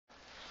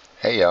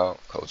Hey y'all,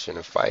 Coach in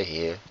the Fight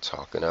here,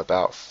 talking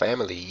about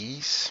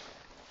families.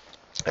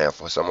 And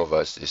for some of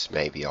us, this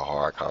may be a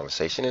hard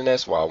conversation, and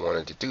that's why I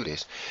wanted to do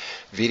this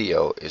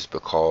video, is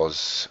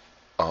because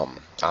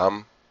I'm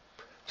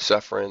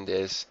suffering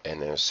this,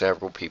 and there's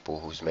several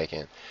people who's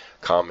making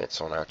comments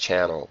on our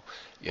channel,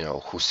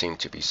 who seem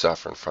to be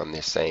suffering from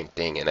this same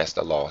thing, and that's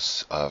the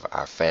loss of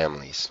our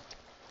families.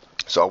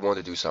 So I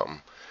wanted to do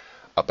something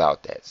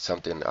about that,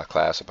 a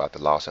class about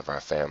the loss of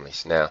our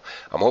families. Now,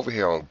 I'm over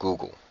here on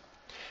Google.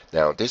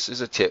 Now, this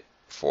is a tip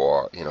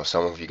for,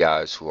 some of you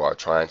guys who are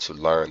trying to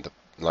learn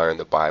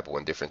the Bible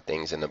and different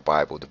things in the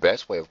Bible. The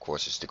best way, of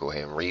course, is to go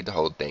ahead and read the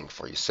whole thing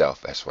for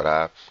yourself. That's what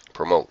I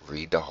promote.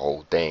 Read the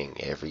whole thing,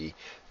 every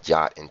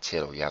jot and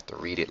tittle. You have to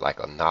read it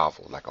like a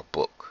novel, like a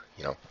book.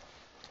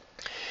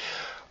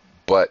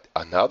 But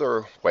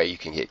another way you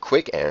can get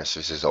quick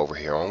answers is over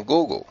here on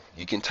Google.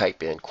 You can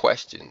type in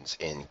questions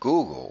in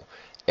Google,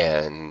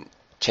 and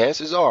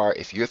chances are,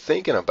 if you're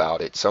thinking about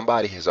it,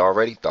 somebody has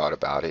already thought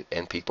about it,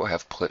 and people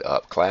have put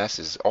up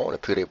classes on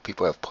it.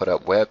 People have put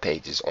up web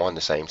pages on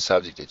the same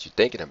subject that you're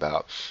thinking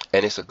about,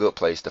 and it's a good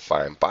place to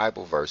find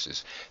Bible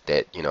verses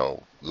that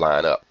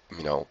line up.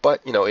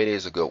 But it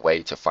is a good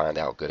way to find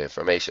out good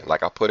information.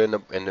 Like I put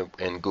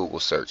in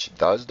Google search,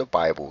 does the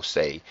Bible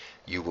say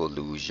you will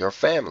lose your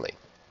family?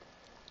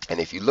 And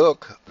if you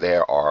look,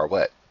 there are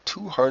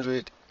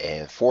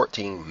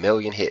 214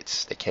 million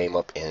hits that came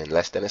up in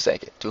less than a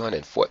second.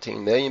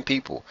 214 million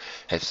people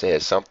have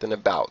said something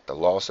about the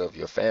loss of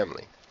your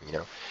family.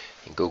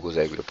 And Google's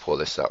able to pull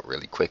this up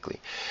really quickly.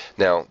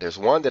 Now, there's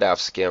one that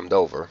I've skimmed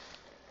over.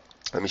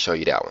 Let me show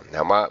you that one.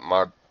 Now,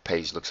 my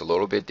page looks a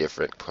little bit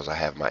different because I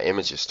have my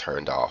images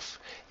turned off.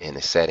 In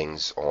the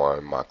settings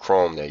on my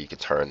Chrome there, you can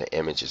turn the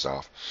images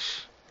off.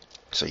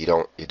 So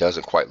it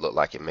doesn't quite look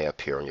like it may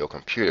appear on your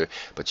computer,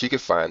 but you can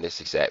find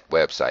this exact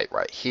website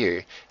right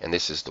here, and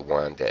this is the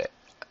one that,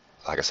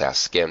 like I said, I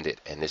skimmed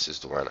it, and this is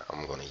the one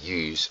I'm going to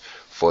use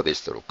for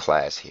this little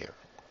class here.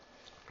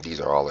 These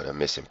are all of the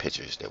missing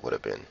pictures that would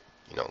have been,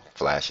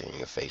 flashing in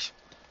your face.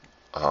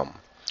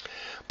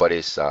 But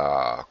it's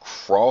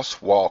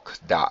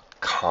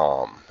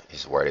crosswalk.com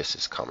is where this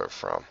is coming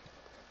from.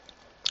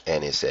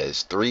 And it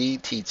says 3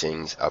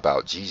 teachings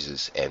about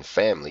Jesus and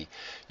family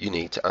you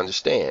need to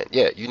understand.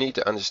 Yeah, you need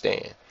to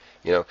understand.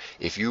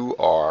 If you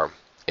are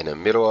in the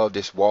middle of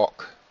this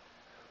walk,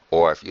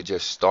 or if you're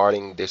just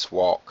starting this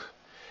walk,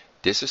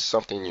 this is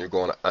something you're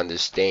going to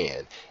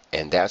understand.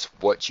 And that's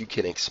what you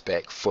can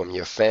expect from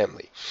your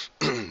family.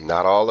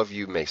 Not all of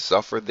you may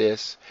suffer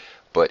this,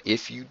 but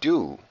if you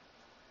do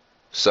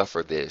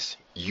suffer this,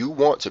 you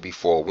want to be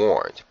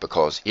forewarned,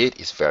 because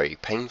it is very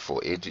painful.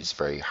 It is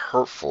very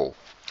hurtful.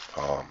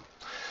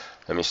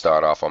 Let me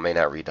start off. I may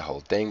not read the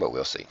whole thing, but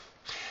we'll see.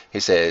 He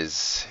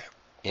says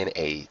in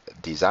a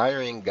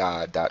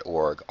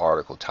desiringgod.org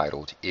article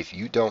titled, "If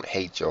you don't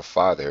hate your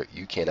father,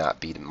 you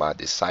cannot be my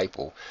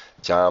disciple,"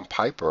 John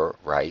Piper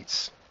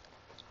writes,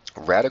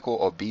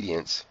 "Radical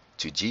obedience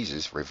to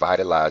Jesus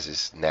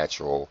revitalizes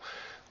natural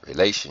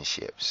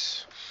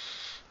relationships."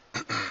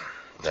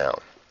 Now,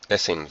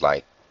 that seems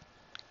like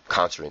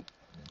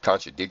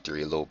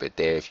contradictory a little bit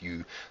there. If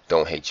you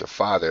don't hate your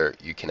father,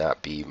 you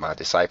cannot be my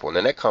disciple. And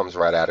then that comes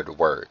right out of the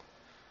word.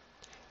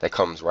 And they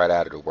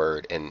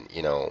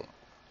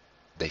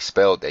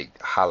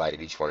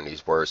highlighted each one of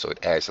these words, so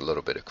it adds a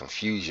little bit of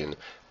confusion.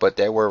 But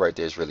that word right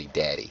there is really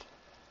daddy.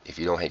 If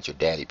you don't hate your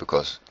daddy,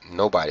 because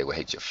nobody will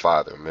hate your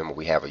father. Remember,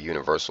 we have a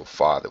universal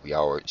father. We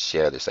all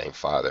share the same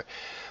father.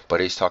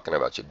 But he's talking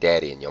about your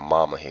daddy and your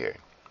mama here.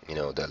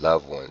 The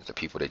loved ones, the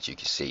people that you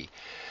can see.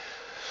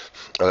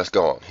 Let's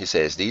go on. He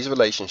says these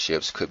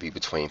relationships could be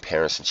between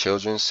parents and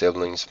children,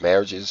 siblings,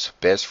 marriages,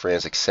 best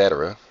friends,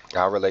 etc.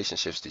 Our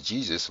relationships to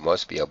Jesus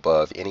must be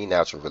above any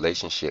natural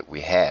relationship we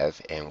have,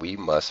 and we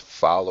must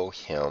follow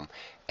him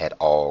at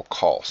all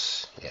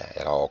costs. Yeah,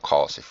 at all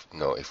costs. If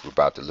we're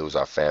about to lose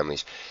our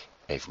families,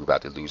 if we're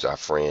about to lose our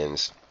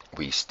friends,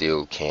 we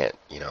still can't,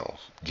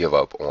 give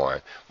up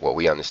on what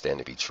we understand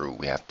to be true.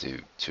 We have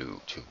to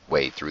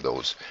wade through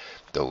those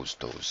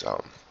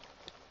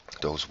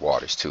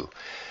waters too.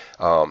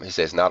 He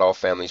says, not all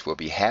families will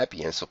be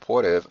happy and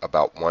supportive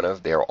about one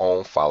of their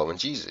own following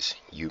Jesus.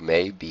 You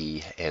may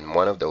be in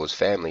one of those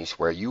families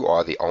where you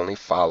are the only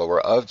follower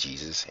of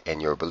Jesus,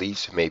 and your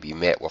beliefs may be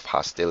met with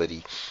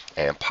hostility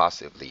and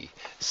possibly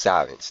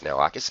silence. Now,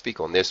 I can speak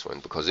on this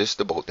one because it's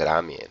the boat that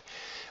I'm in.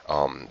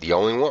 The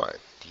only one.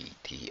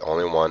 The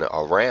only one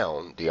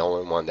around, the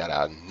only one that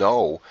I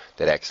know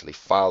that actually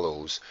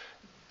follows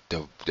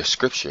the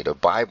scripture, the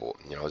Bible.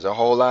 There's a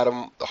whole lot of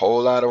them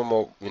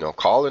are,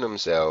 calling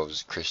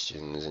themselves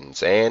Christians and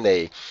saying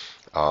they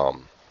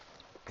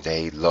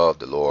love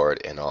the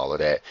Lord and all of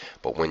that.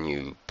 But when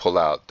you pull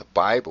out the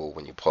Bible,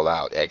 when you pull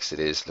out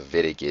Exodus,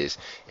 Leviticus,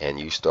 and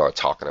you start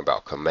talking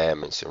about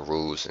commandments and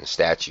rules and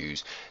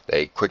statutes,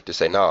 they quick to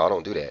say, no, I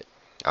don't do that.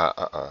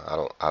 I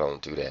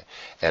don't do that.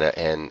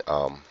 And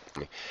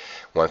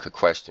one could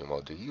question,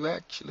 well, do you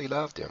actually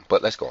love them?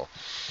 But let's go on.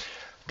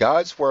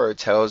 God's word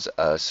tells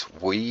us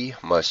we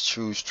must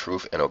choose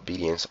truth and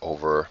obedience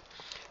over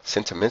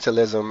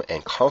Sentimentalism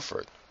and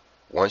comfort.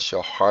 Once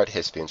your heart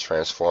has been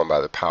transformed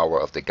by the power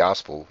of the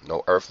gospel,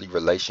 no earthly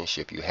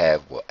relationship you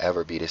have will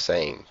ever be the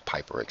same,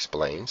 Piper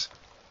explains.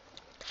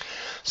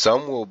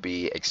 Some will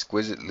be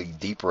exquisitely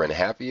deeper and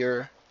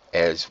happier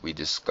as we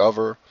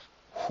discover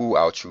who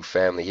our true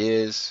family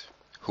is.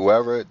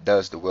 Whoever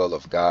does the will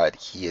of God,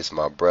 he is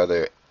my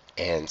brother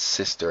and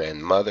sister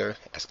and mother.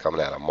 That's coming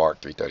out of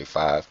Mark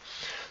 3:35.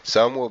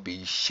 Some will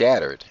be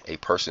shattered. A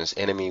person's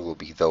enemy will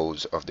be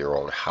those of their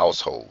own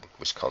household,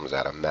 which comes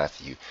out of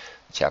Matthew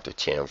chapter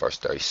 10, verse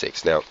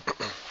 36. Now,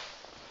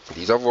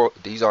 these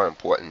are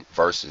important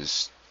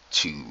verses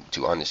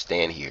to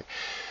understand here,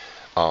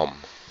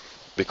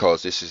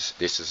 because this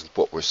is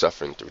what we're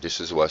suffering through. This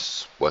is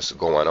what's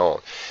going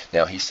on.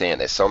 Now, he's saying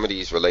that some of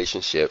these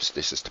relationships,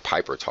 this is the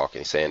Piper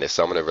talking, saying that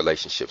some of the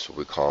relationships will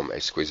become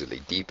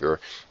exquisitely deeper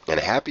and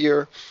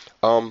happier.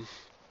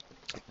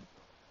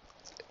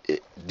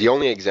 The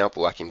only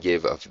example I can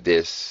give of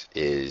this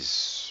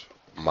is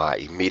my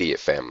immediate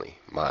family,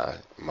 my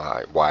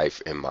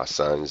wife and my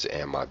sons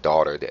and my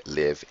daughter that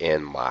live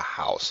in my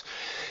house.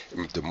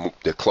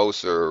 The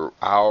closer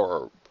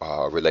our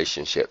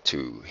relationship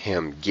to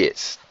him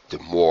gets, the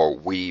more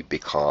we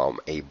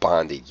become a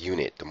bonded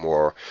unit, the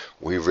more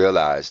we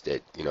realize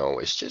that,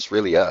 it's just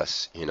really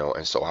us,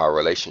 and so our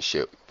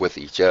relationship with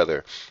each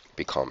other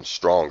becomes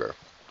stronger.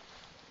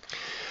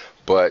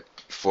 But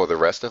for the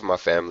rest of my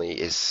family,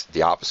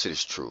 the opposite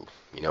is true.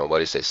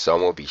 What it says,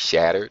 some will be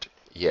shattered.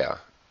 Yeah,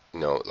 a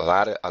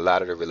lot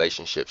of the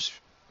relationships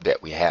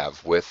that we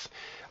have with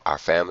our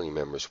family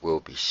members will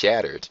be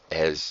shattered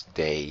as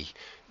they,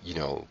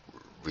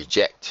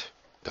 reject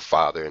the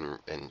Father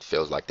and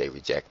feels like they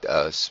reject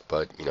us.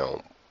 But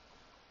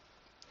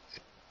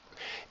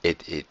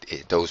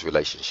those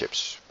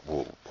relationships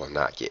will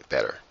not get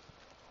better.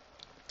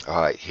 All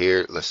right,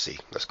 here, let's see.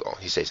 Let's go on.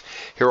 He says,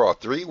 here are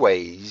 3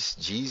 ways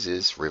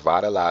Jesus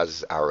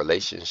revitalizes our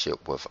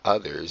relationship with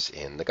others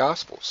in the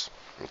Gospels.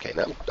 Okay,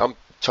 now I'm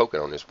choking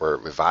on this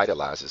word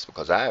revitalizes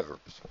because I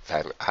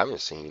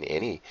haven't seen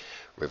any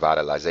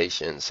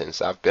revitalization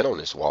since I've been on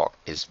this walk.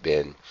 It's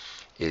been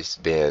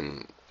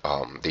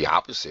the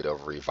opposite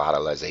of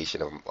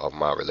revitalization of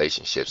my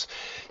relationships,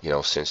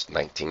 since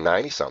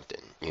 1990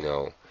 something.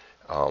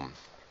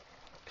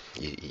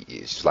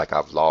 It's like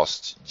I've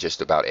lost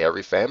just about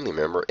every family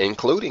member,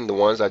 including the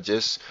ones I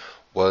just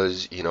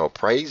was,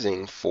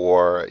 praising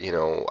for,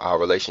 our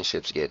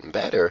relationships getting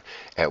better.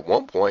 At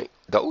one point,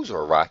 those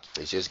were rocky.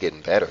 It's just getting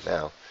better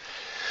now.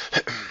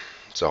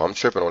 So I'm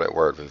tripping on that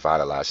word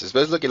revitalizes.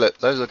 Let's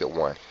look at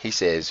one. He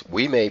says,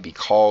 we may be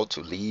called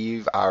to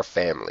leave our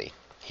family.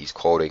 He's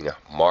quoting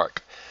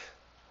Mark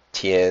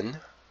 10,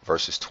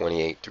 verses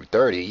 28 through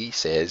 30. He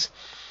says,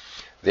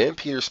 then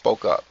Peter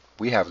spoke up.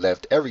 We have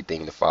left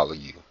everything to follow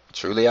you.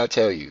 Truly I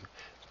tell you,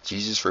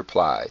 Jesus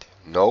replied,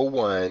 no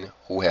one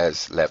who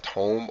has left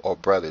home or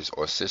brothers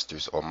or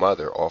sisters or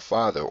mother or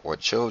father or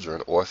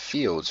children or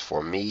fields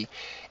for me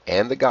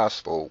and the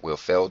gospel will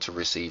fail to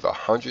receive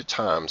 100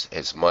 times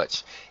as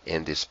much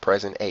in this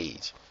present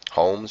age,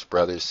 homes,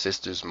 brothers,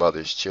 sisters,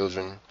 mothers,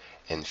 children,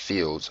 and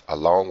fields,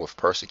 along with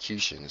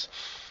persecutions,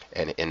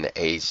 and in the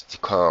age to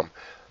come,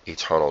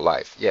 eternal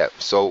life. Yeah,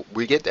 so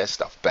we get that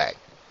stuff back.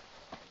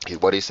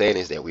 What he's saying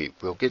is that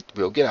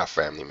we'll get our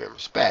family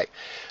members back,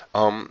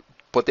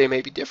 but they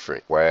may be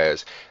different.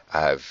 Whereas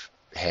I've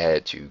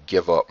had to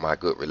give up my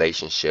good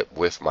relationship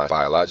with my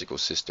biological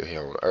sister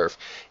here on earth,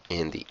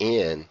 in the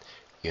end,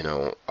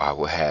 I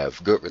will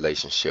have good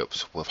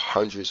relationships with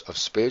hundreds of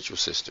spiritual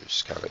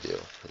sisters, kind of deal.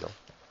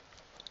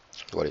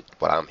 What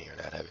I'm hearing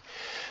out of it.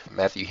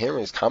 Matthew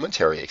Henry's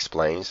commentary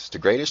explains, the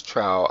greatest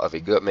trial of a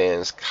good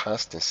man's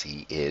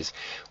constancy is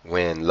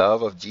when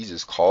love of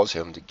Jesus calls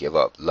him to give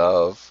up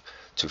love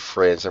to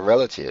friends and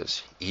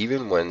relatives.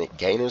 Even when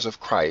gainers of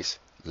Christ,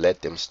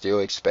 let them still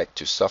expect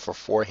to suffer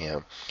for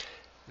him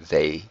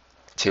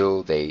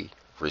till they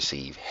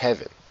receive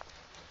heaven.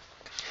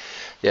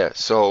 Yeah,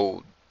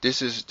 so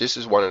this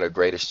is one of the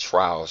greatest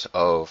trials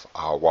of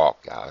our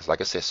walk, guys. Like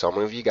I said, some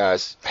of you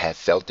guys have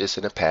felt this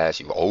in the past.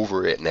 You're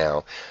over it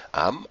now.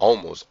 I'm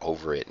almost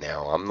over it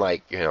now. I'm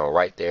like,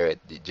 right there.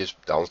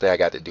 Just the only thing I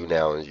got to do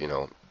now is,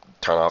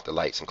 turn off the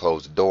lights and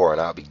close the door,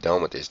 and I'll be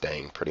done with this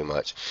thing pretty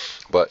much.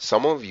 But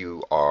some of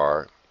you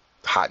are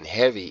hot and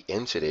heavy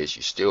into this.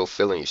 You're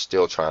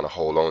still trying to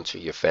hold on to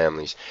your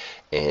families,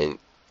 and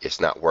it's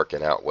not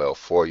working out well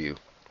for you.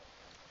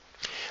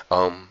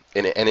 And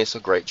it's a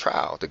great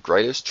trial. The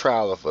greatest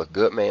trial of a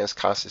good man's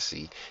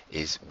constancy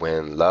is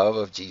when love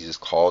of Jesus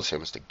calls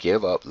him to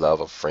give up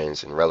love of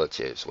friends and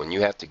relatives. When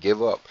you have to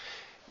give up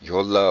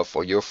your love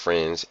for your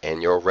friends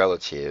and your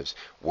relatives,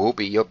 will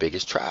be your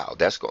biggest trial.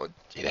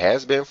 It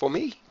has been for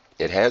me.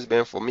 It has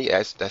been for me.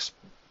 That's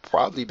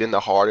probably been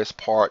the hardest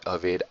part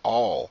of it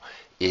all,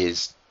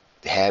 is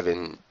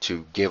having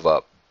to give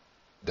up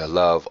the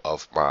love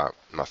of my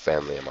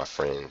family and my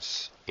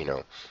friends.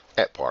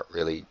 That part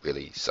really,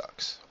 really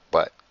sucks.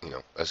 But,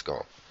 let's go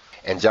on.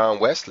 And John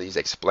Wesley's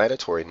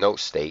explanatory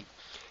notes state,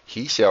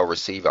 he shall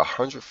receive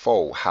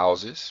 100-fold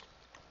houses,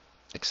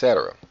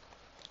 etc.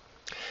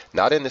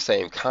 Not in the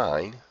same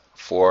kind,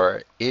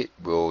 for it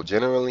will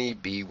generally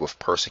be with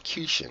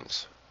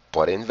persecutions,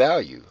 but in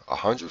value,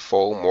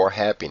 100-fold more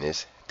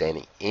happiness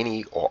than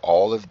any or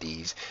all of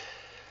these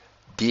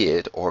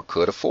did or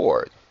could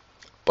afford.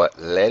 But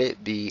let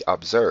it be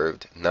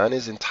observed, none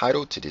is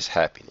entitled to this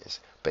happiness,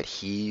 but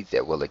he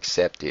that will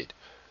accept it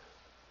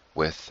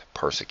with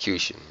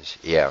persecutions.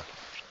 Yeah.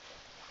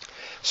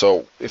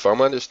 So if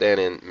I'm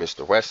understanding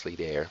Mr. Wesley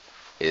there,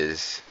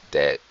 is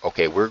that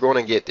okay, we're going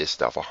to get this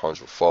stuff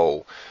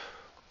 100-fold,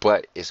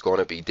 but it's going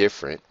to be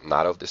different,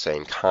 not of the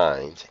same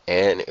kind,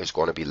 and it's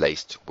going to be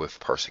laced with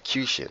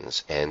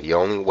persecutions. And the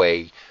only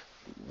way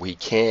we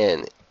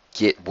can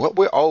get what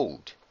we're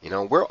owed,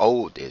 we're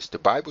owed this. The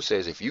Bible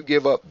says if you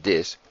give up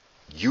this,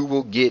 you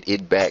will get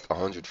it back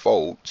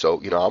 100-fold. So,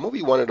 I'm going to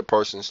be one of the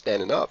persons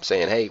standing up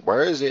saying, hey,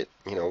 where is it?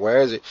 Where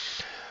is it?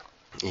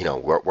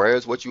 Where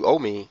is what you owe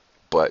me?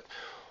 But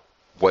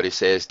what it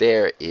says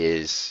there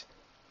is,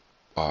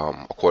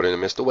 according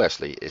to Mr.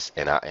 Wesley,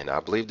 I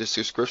believe this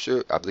is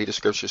scripture. I believe the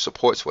scripture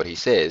supports what he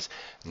says.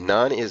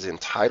 None is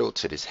entitled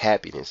to this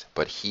happiness,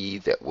 but he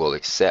that will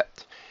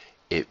accept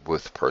it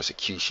with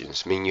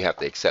persecutions. Meaning you have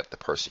to accept the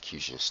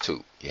persecutions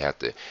too. You have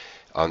to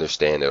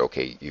understand that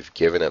okay, you've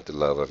given up the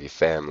love of your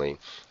family.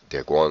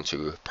 They're going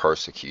to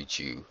persecute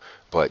you,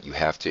 but you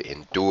have to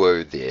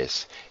endure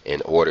this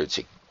in order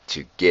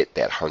to get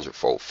that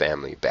 100-fold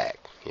family back.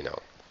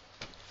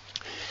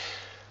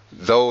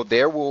 Though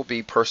there will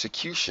be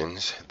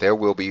persecutions, there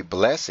will be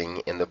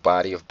blessing in the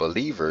body of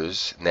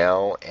believers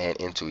now and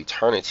into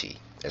eternity.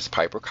 As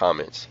Piper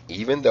comments,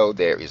 even though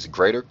there is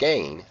greater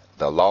gain,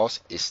 the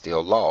loss is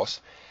still loss,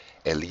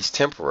 at least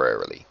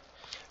temporarily.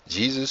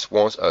 Jesus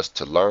wants us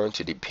to learn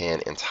to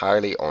depend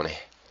entirely on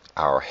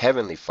our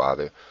Heavenly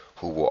Father,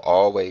 who will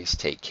always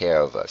take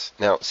care of us.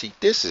 Now, see,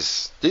 this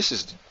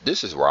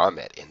is where I'm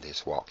at in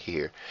this walk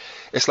here.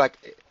 It's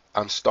like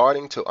I'm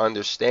starting to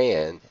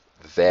understand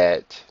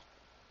that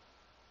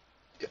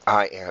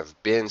I have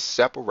been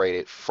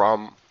separated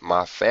from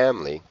my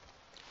family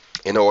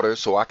in order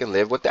so I can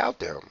live without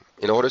them.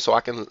 In order so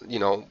I can,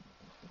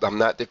 I'm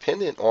not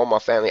dependent on my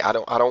family. I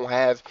don't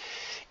have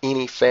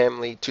any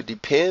family to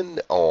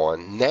depend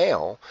on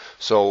now.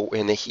 So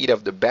in the heat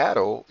of the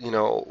battle,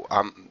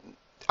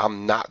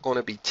 I'm not going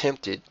to be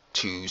tempted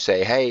to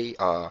say, hey,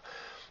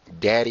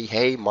 daddy,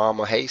 hey,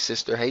 mama, hey,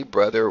 sister, hey,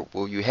 brother,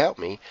 will you help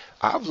me?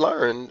 I've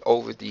learned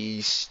over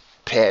these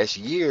past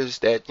years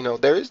that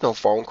there is no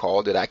phone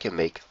call that I can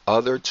make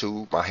other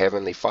to my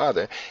Heavenly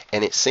Father,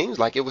 and it seems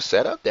like it was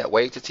set up that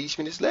way to teach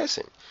me this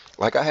lesson.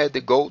 Like I had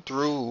to go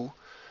through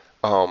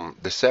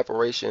the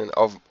separation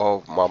of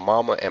my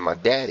mama and my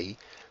daddy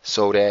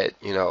so that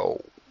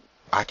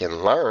I can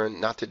learn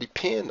not to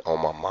depend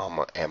on my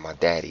mama and my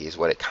daddy, is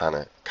what it kind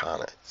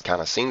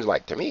of seems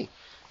like to me.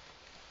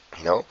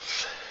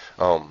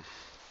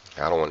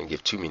 I don't want to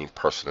give too many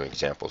personal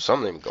examples, so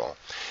let me go on.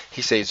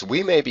 He says,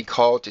 we may be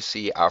called to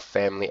see our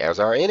family as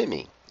our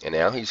enemy. And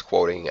now he's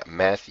quoting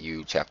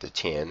Matthew chapter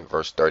 10,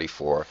 verse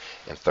 34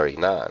 and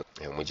 39.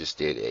 And we just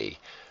did a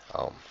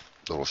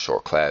little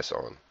short class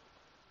on,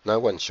 no,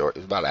 it wasn't short, it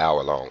was about an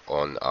hour long,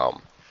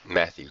 on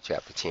Matthew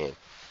chapter 10.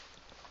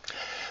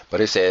 But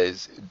it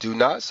says, do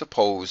not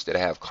suppose that I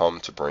have come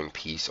to bring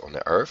peace on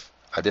the earth.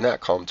 I did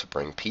not come to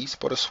bring peace,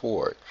 but a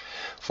sword.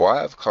 For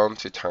I have come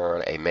to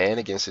turn a man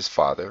against his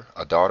father,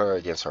 a daughter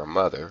against her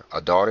mother, a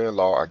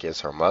daughter-in-law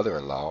against her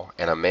mother-in-law,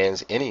 and a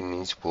man's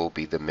enemies will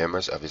be the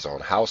members of his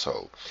own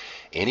household.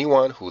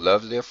 Anyone who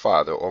loves their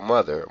father or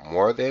mother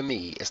more than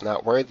me is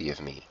not worthy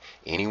of me.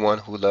 Anyone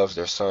who loves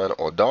their son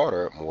or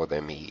daughter more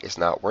than me is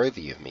not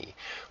worthy of me.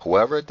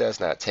 Whoever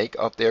does not take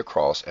up their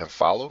cross and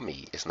follow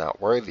me is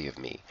not worthy of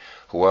me.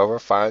 Whoever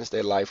finds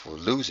their life will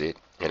lose it,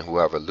 and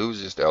whoever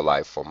loses their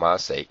life for my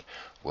sake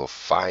will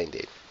find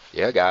it.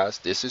 Yeah, guys,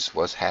 this is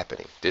what's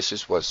happening. This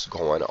is what's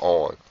going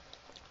on.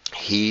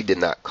 He did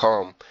not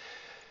come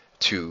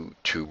to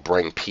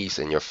bring peace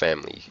in your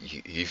family.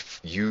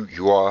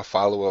 You are a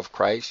follower of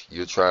Christ.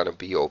 You're trying to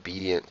be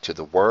obedient to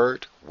the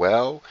word.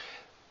 Well,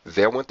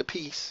 there went the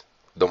peace.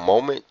 The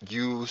moment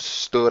you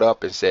stood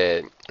up and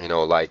said,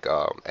 like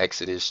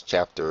Exodus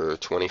chapter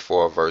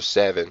 24, verse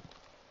 7,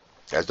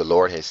 as the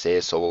Lord has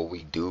said, so will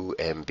we do,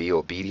 and be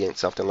obedient,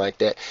 something like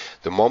that.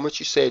 The moment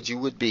you said you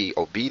would be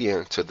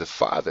obedient to the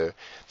Father,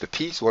 the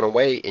peace went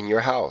away in your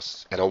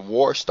house, and a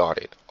war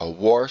started. A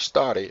war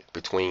started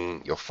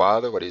between your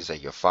father,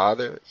 your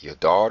father, your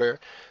daughter,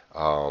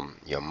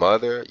 your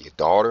mother, your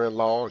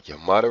daughter-in-law, your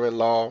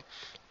mother-in-law.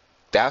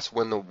 That's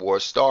when the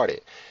war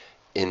started.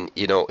 And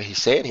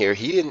he's saying here,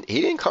 he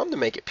didn't come to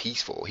make it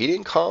peaceful. He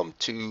didn't come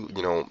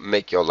to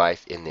make your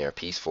life in there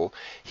peaceful.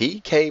 He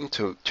came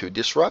to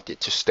disrupt it,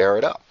 to stir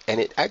it up, and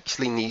it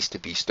actually needs to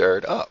be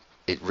stirred up.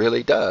 It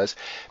really does,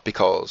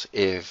 because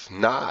if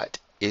not,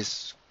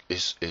 it's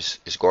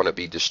going to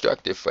be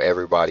destructive for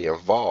everybody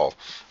involved.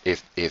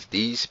 If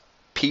these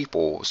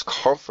people's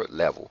comfort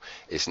level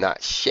is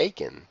not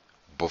shaken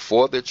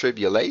before the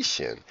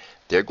tribulation,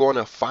 they're going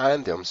to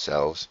find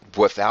themselves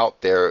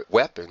without their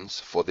weapons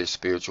for this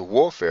spiritual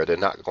warfare. They're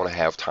not going to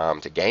have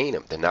time to gain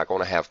them. They're not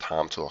going to have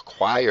time to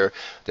acquire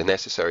the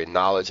necessary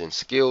knowledge and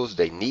skills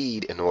they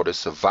need in order to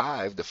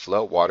survive the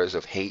floodwaters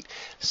of hate,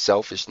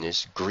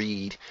 selfishness,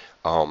 greed,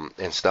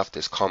 and stuff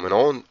that's coming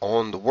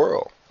on the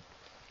world.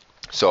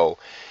 So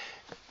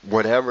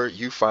whenever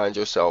you find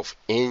yourself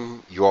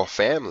in your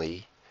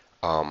family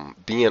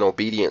being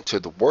obedient to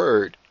the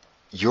word,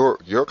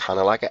 you're kind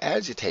of like an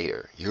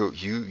agitator.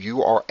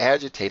 You are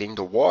agitating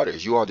the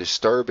waters. You are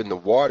disturbing the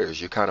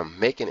waters. You're kind of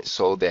making it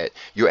so that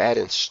you're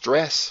adding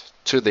stress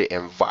to the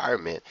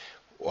environment,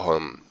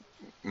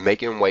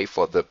 making way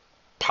for the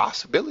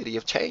possibility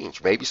of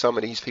change. Maybe some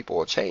of these people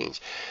will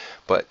change,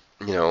 but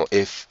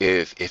if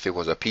it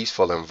was a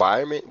peaceful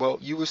environment, well,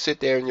 you would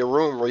sit there in your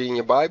room reading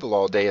your Bible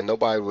all day and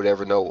nobody would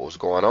ever know what was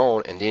going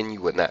on, and then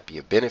you would not be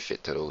a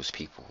benefit to those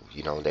people.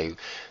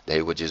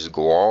 They would just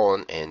go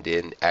on, and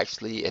then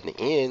actually at the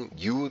end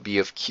you would be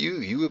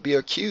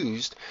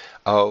accused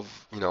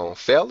of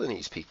failing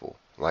these people.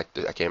 Like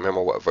I can't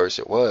remember what verse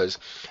it was,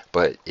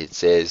 but it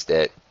says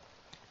that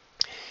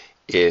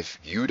if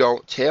you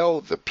don't tell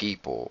the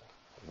people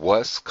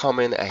what's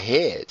coming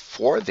ahead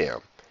for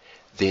them,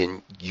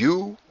 then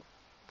you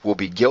will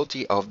be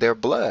guilty of their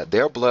blood.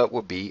 Their blood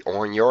will be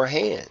on your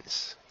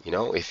hands.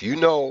 If you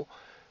know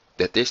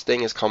that this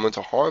thing is coming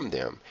to harm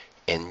them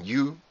and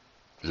you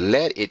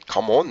let it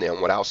come on them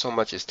without so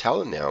much as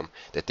telling them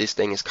that this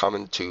thing is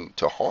coming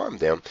to harm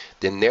them,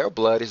 then their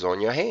blood is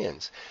on your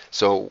hands.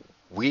 So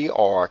we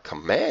are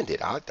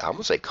commanded, I'm going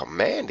to say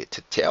commanded,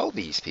 to tell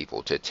these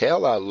people, to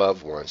tell our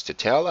loved ones, to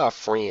tell our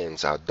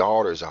friends, our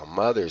daughters, our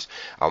mothers,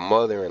 our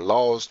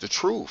mother-in-laws the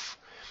truth.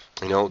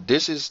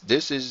 This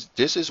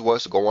is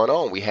what's going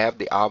on. We have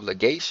the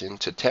obligation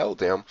to tell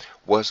them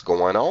what's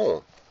going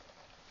on.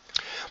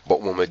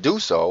 But when we do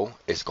so,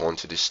 it's going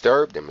to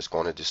disturb them. It's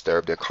going to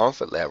disturb their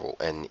comfort level,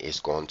 and it's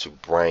going to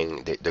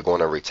they're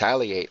going to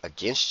retaliate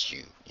against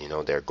you.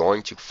 They're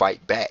going to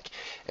fight back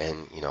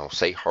and,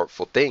 say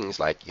hurtful things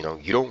like, you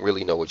don't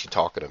really know what you're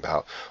talking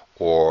about,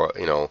 or,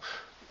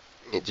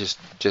 it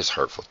just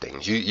hurtful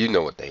things. You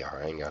know what they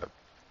are. I ain't got to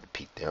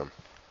repeat them.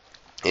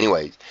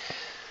 Anyways,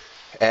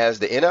 as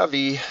the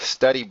NIV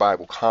Study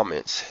Bible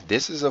comments,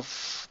 this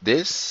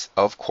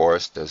of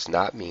course does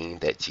not mean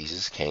that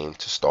Jesus came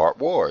to start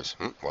wars.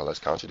 Well, let's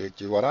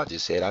contradict what I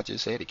just said. I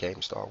just said he came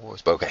to start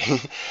wars. But okay.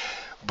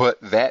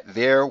 But that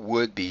there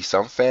would be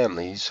some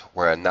families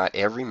where not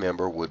every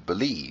member would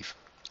believe.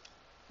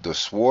 The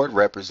sword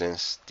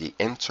represents the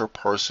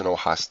interpersonal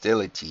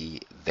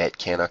hostility that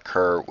can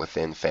occur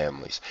within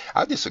families.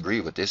 I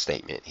disagree with this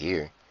statement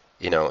here.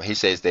 He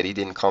says that he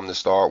didn't come to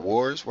start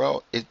wars.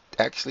 Well, it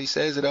actually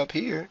says it up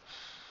here.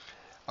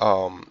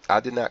 I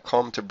did not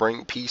come to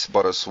bring peace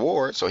but a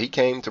sword. So he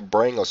came to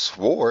bring a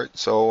sword.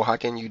 So how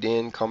can you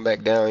then come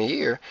back down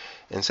here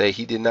and say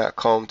he did not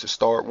come to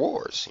start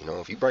wars?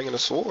 If you bring in a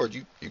sword,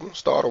 you're going to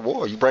start a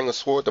war. You bring a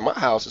sword to my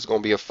house, it's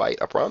going to be a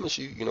fight. I promise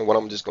you. What,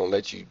 I'm just going to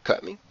let you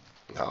cut me?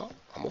 No,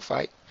 I'm going to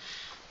fight.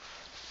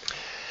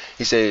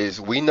 He says,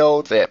 we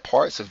know that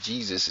parts of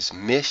Jesus'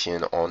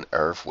 mission on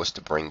earth was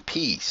to bring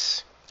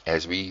peace.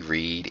 As we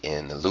read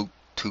in Luke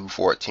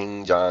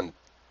 2:14, John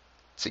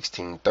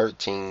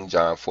 16:13,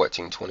 John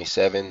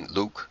 14:27,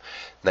 Luke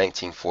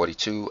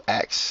 19:42,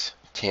 Acts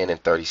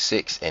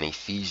 10:36, and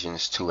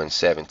Ephesians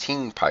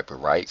 2:17, Piper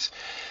writes.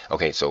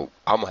 Okay, so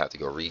I'm going to have to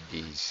go read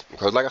these,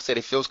 because like I said,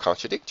 it feels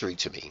contradictory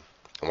to me.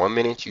 One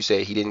minute you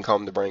say he didn't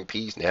come to bring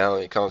peace, now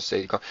it comes to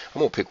say I'm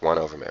going to pick one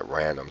of them at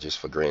random just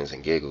for grins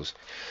and giggles.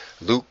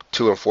 Luke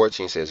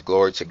 2:14 says,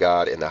 glory to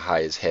God in the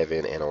highest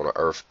heaven, and on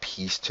earth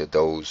peace to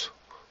those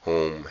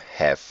whom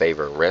have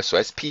favor and rest. So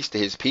that's peace to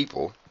his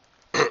people.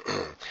 I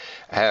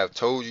have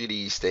told you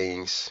these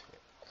things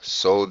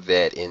so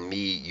that in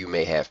me you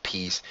may have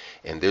peace.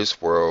 In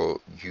this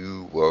world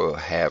you will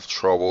have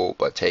trouble,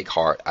 but take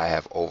heart, I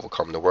have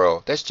overcome the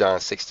world. That's John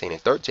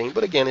 16:13.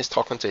 But again, it's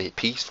talking to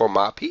peace for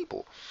my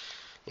people.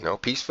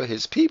 Peace for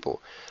his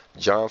people.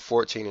 John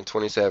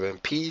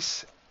 14:27,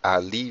 peace I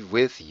leave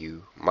with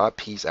you, my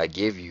peace I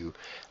give you.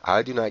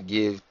 I do not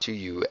give to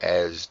you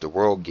as the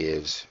world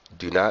gives.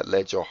 Do not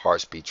let your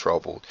hearts be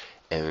troubled,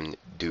 and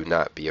do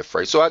not be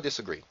afraid. So I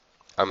disagree.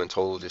 I'm in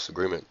total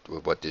disagreement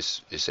with what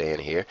this is saying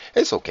here.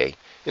 It's okay.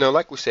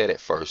 Like we said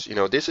at first,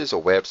 this is a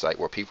website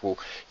where people,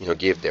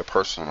 give their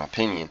personal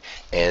opinion,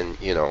 and,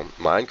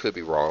 mine could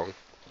be wrong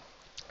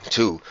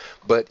too.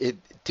 But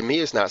to me,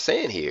 it's not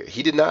saying here.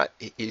 He did not.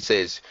 He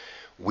says,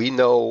 we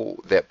know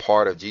that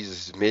part of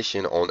Jesus'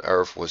 mission on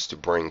earth was to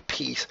bring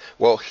peace.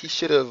 Well, he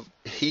should have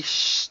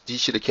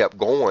kept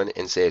going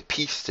and said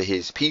peace to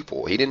his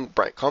people. He didn't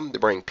come to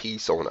bring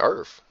peace on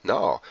earth.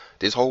 No,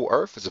 this whole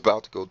earth is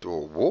about to go through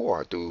a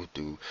war, through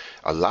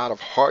a lot of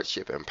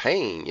hardship and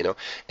pain,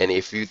 And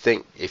if you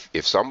think,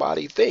 if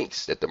somebody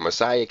thinks that the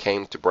Messiah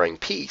came to bring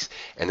peace,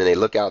 and then they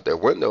look out their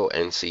window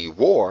and see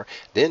war,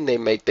 then they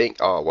may think,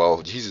 oh,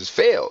 well, Jesus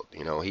failed.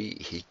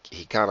 He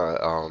kind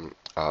of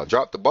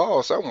dropped the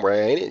ball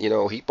somewhere, ain't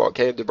it? He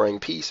came to bring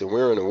peace, and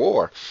we're in a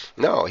war.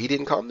 No, he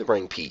didn't come to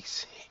bring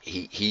peace.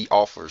 He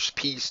offers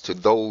peace to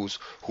those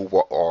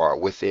who are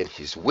within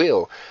his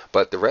will,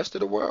 but the rest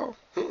of the world,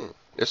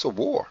 it's a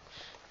war.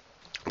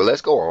 But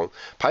let's go on.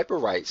 Piper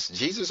writes,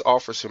 Jesus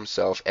offers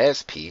himself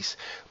as peace,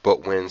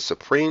 but when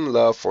supreme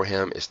love for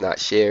him is not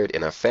shared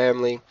in a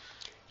family,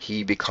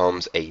 he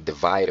becomes a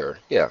divider.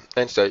 Yeah,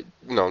 and so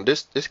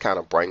this kind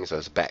of brings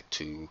us back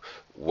to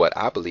what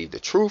I believe the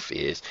truth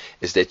is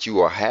that you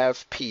will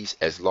have peace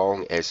as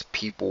long as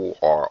people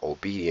are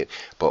obedient.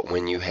 But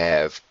when you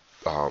have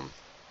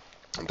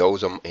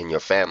those in your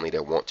family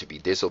that want to be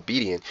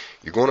disobedient,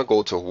 you're going to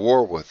go to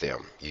war with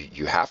them.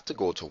 You have to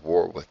go to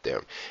war with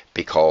them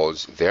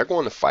because they're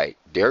going to fight.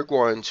 They're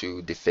going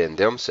to defend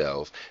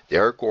themselves.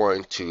 They're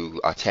going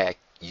to attack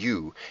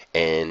you,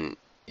 and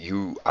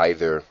you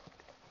either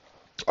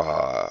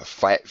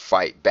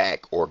fight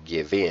back or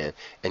give in.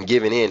 And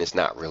giving in is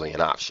not really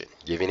an option.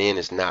 Giving in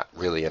is not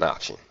really an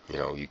option.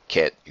 You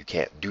can't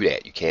do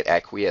that. You can't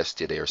acquiesce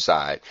to their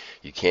side.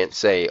 You can't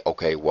say,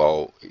 okay,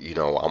 well, I'm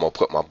gonna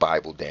put my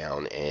Bible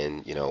down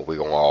and we're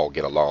gonna all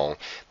get along.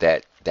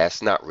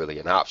 That's not really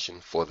an option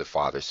for the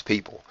Father's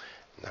people.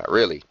 Not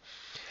really.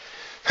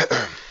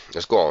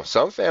 Let's go on.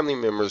 Some family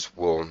members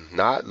will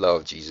not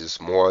love Jesus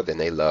more than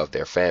they love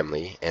their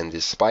family, and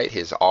despite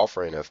his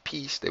offering of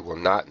peace, they will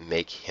not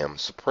make him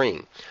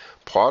supreme.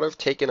 Part of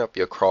taking up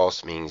your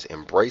cross means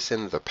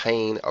embracing the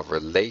pain of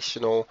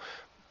relational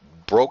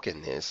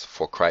brokenness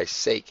for Christ's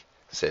sake,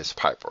 says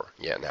Piper.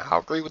 Yeah, now I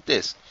agree with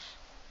this.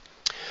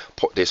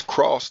 This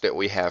cross that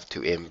we have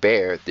to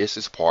bear, this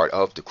is part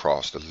of the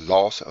cross. The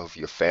loss of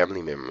your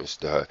family members,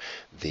 the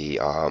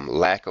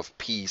lack of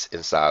peace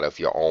inside of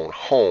your own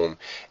home,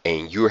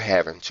 and you're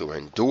having to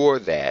endure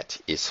that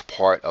is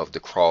part of the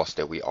cross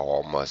that we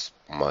all must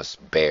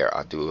bear.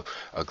 I do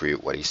agree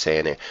with what he's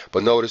saying there.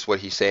 But notice what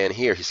he's saying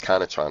here. He's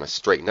kind of trying to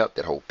straighten up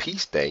that whole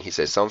peace thing. He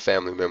says some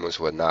family members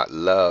will not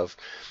love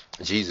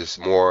Jesus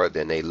more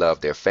than they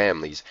love their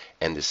families,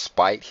 and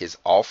despite his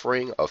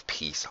offering of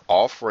peace,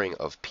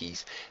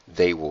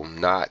 they will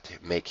not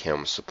make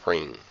him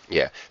supreme.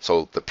 Yeah.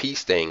 So the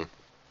peace thing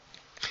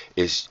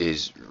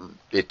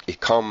it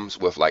comes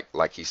with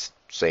like he's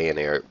saying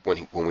there,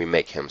 when we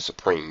make him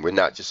supreme. We're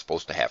not just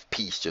supposed to have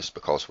peace just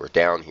because we're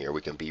down here.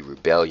 We can be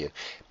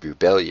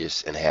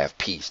rebellious and have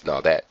peace. Now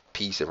that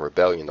peace and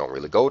rebellion don't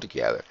really go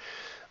together.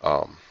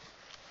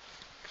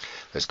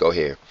 Let's go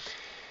here.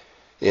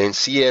 In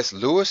C.S.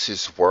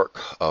 Lewis's work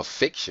of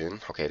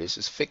fiction, okay, this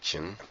is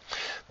fiction,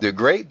 The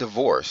Great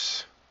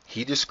Divorce,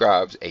 he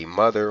describes a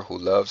mother who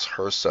loves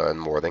her son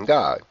more than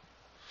God.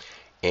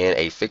 In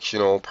a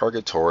fictional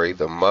purgatory,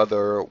 the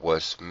mother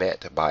was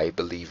met by a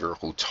believer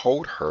who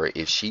told her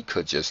if she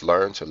could just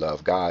learn to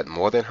love God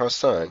more than her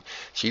son,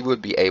 she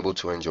would be able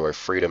to enjoy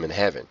freedom in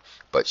heaven.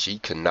 But she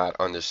could not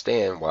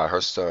understand why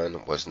her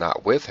son was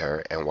not with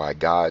her and why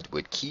God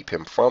would keep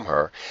him from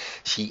her.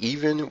 She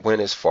even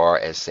went as far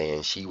as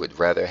saying she would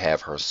rather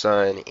have her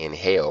son in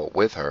hell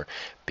with her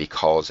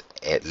because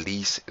at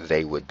least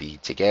they would be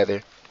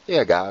together.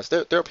 Yeah, guys,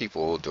 there are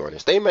people who are doing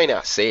this. They may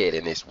not say it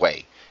in this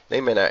way. They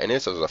may not, and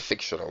this is a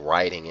fictional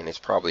writing, and it's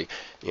probably,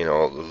 a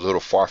little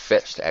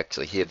far-fetched to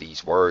actually hear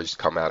these words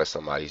come out of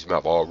somebody's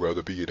mouth. Oh, I'd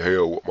rather be in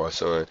hell with my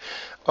son.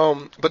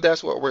 But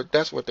that's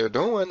what they're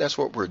doing. That's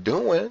what we're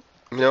doing.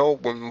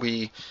 When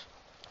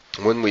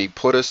we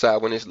put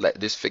aside, when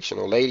this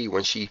fictional lady,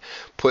 when she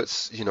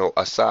puts,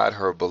 aside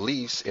her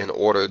beliefs in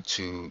order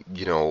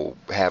to,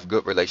 have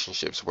good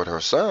relationships with her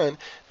son,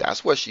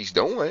 that's what she's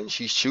doing.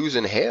 She's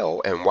choosing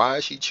hell. And why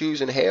is she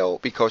choosing hell?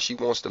 Because she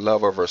wants the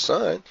love of her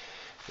son.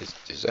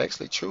 It's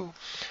actually true.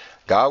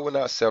 God will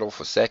not settle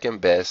for second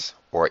best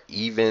or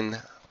even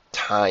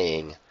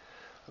tying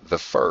the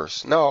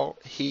first. No,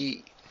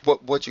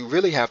 what you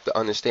really have to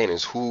understand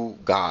is who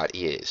God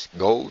is.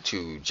 Go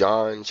to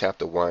John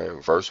chapter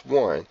 1 verse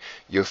 1.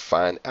 You'll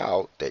find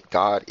out that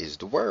God is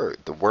the Word.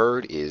 The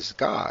Word is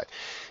God.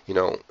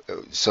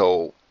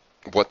 So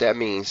what that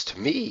means to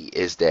me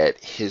is that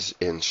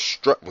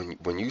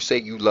when you say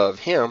you love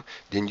him,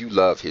 then you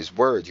love his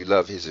word, you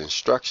love his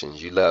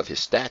instructions, you love his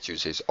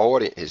statutes, his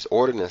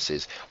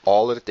ordinances,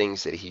 all of the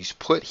things that he's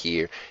put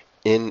here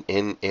in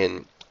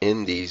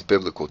these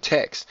biblical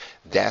texts.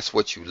 That's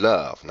what you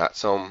love, not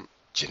some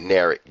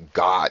generic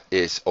God.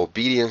 Is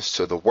obedience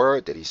to the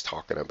word that he's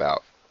talking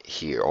about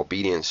here,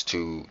 obedience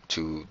to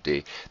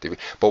the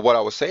but what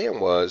I was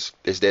saying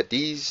is that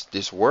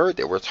this word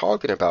that we're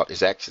talking about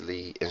is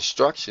actually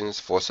instructions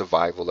for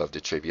survival of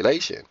the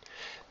tribulation.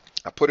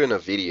 I put in a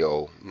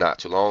video not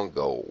too long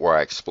ago where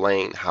I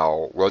explained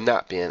how we're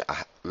not being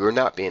we're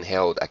not being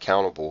held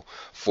accountable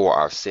for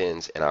our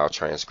sins and our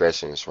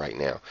transgressions right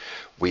now.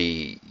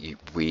 We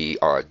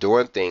are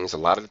doing things. A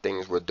lot of the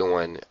things we're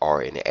doing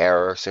are in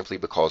error simply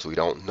because we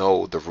don't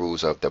know the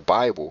rules of the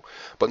Bible,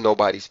 but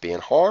nobody's being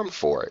harmed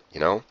for it.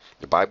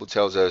 The Bible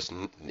tells us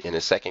in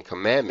the second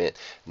commandment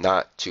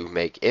not to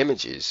make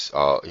images,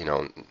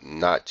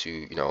 not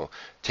to,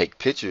 take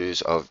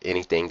pictures of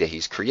anything that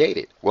he's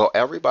created. Well,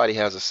 everybody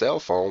has a cell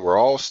phone. We're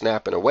all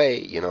snapping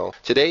away.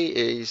 Today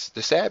is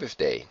the Sabbath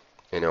day,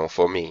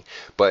 for me.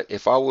 But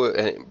I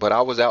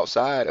was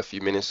outside a few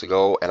minutes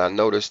ago and I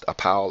noticed a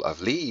pile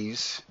of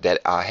leaves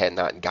that I had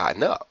not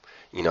gotten up.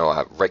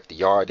 I raked the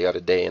yard the other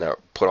day and I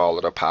put all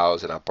of the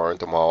piles and I burned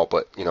them all.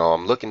 But,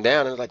 I'm looking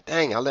down and like,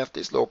 dang, I left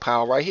this little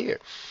pile right here.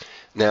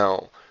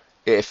 Now,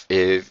 if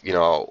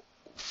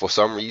for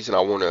some reason I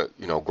want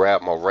to,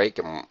 grab my rake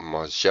and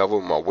my shovel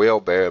and my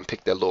wheelbarrow and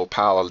pick that little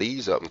pile of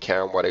leaves up and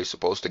carry them where they're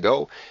supposed to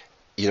go,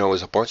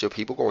 is a bunch of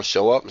people going to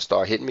show up and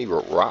start hitting me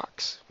with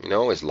rocks?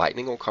 Is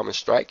lightning going to come and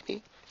strike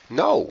me?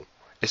 No,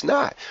 it's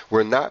not.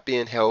 We're not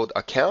being held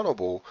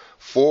accountable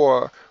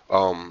for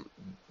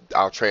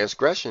our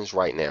transgressions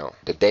right now.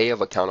 The day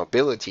of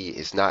accountability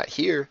is not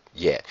here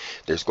yet.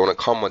 There's going to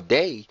come a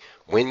day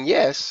when,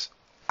 yes,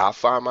 I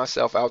find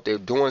myself out there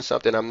doing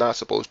something I'm not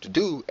supposed to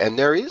do, and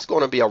there is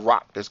going to be a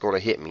rock that's going to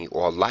hit me,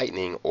 or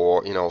lightning,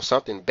 or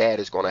something bad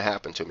is going to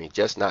happen to me,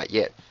 just not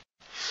yet.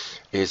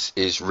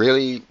 It's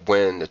really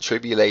when the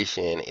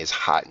tribulation is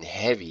hot and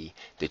heavy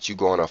that you're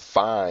going to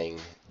find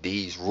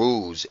these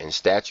rules and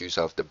statutes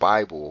of the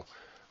Bible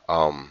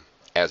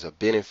as a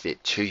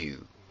benefit to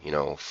you.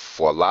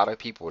 For a lot of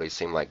people, they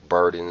seem like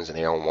burdens and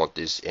they don't want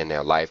this in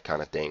their life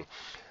kind of thing.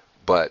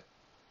 But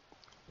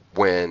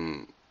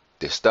when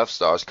the stuff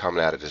starts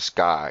coming out of the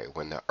sky,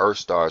 when the earth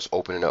starts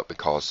opening up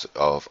because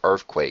of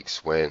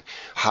earthquakes, when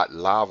hot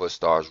lava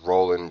starts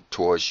rolling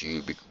towards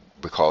you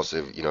because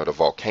of the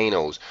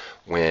volcanoes,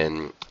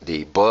 when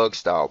the bugs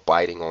start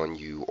biting on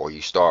you, or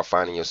you start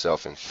finding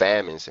yourself in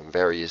famines and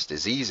various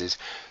diseases,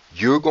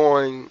 you're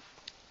going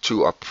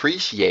to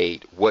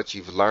appreciate what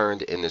you've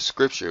learned in the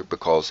scripture,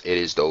 because it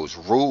is those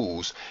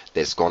rules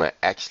that's going to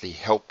actually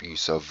help you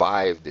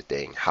survive the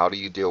thing. How do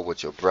you deal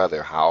with your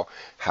brother? How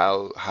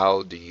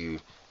do you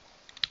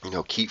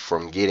keep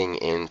from getting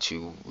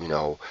into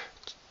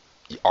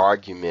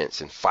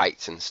arguments and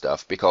fights and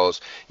stuff? Because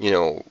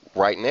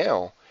right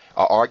now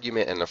an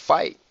argument and a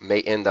fight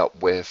may end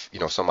up with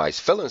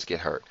somebody's feelings get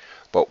hurt,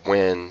 but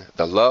when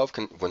the love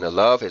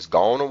has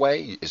gone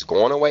away, is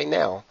going away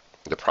now,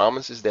 the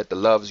promise is that the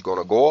love is going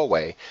to go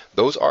away.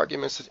 Those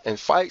arguments and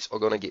fights are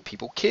going to get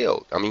people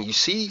killed. I mean, you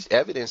see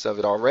evidence of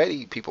it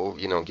already. People,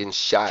 getting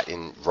shot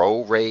in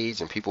road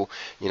rage, and people,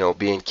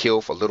 being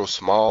killed for little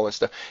small and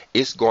stuff.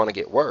 It's going to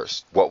get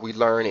worse. What we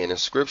learn in the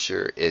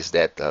scripture is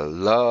that the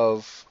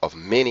love of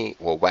many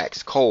will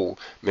wax cold,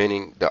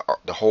 meaning the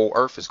whole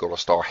earth is going to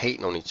start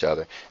hating on each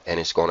other, and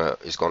it's going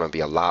to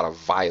be a lot of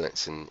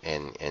violence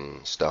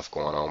and stuff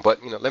going on.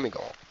 But let me go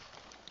on.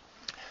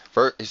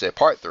 First, it said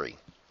part 3.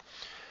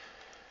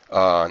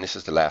 And this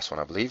is the last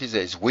one, I believe. He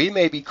says, we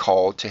may be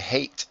called to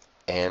hate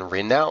and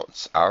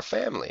renounce our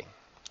family.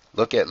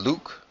 Look at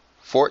Luke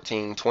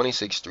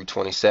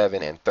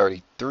 14:26-27 and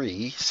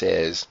 33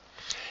 says,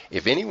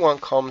 if anyone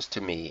comes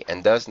to me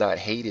and does not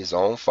hate his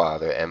own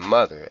father and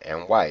mother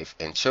and wife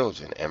and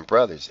children and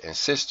brothers and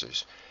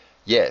sisters,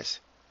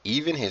 yes,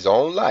 even his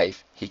own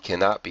life, he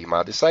cannot be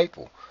my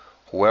disciple.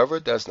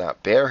 Whoever does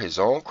not bear his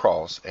own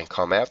cross and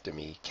come after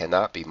me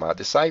cannot be my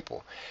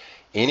disciple.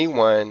 Any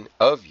one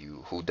of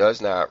you who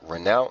does not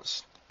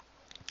renounce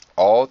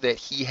all that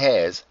he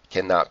has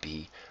cannot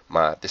be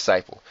my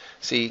disciple.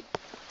 See,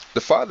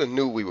 the Father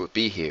knew we would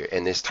be here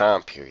in this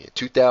time period,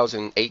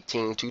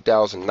 2018,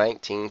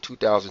 2019,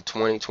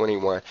 2020,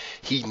 21.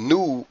 He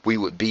knew we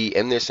would be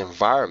in this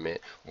environment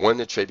when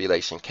the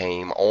tribulation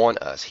came on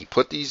us. He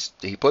put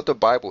the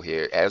Bible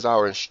here as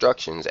our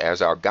instructions,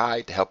 as our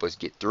guide to help us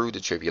get through the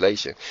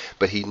tribulation.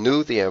 But he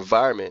knew the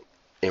environment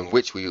in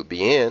which we would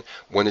be in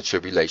when the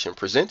tribulation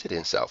presented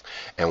itself.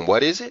 And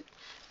what is it?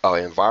 Our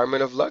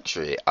environment of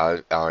luxury,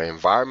 our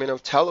environment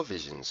of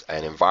televisions,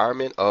 an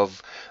environment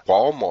of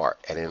Walmart,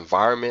 an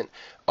environment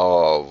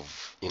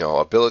of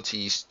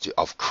abilities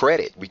of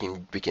credit. We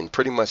can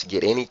pretty much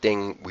get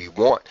anything we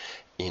want,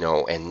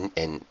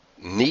 and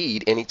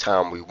need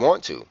anytime we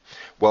want to.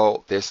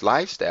 Well, this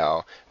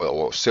lifestyle,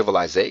 or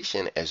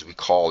civilization as we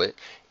call it,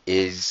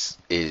 is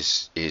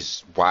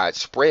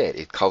widespread.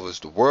 It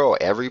covers the world.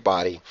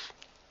 Everybody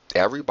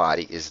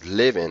is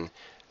living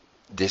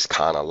this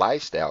kind of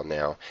lifestyle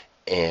now,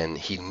 and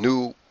he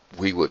knew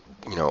we would,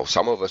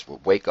 some of us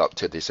would wake up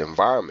to this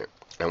environment.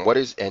 And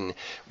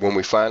when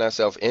we find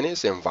ourselves in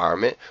this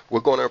environment, we're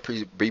going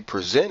to be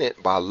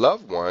presented by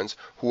loved ones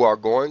who are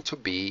going to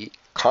be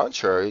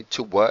contrary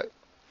to what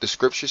the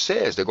scripture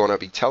says. They're going to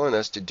be telling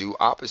us to do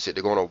opposite.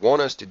 They're going to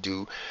want us to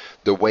do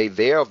the way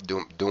they're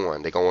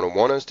doing. They're going to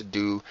want us to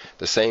do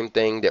the same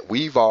thing that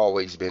we've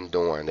always been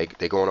doing.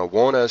 They're going to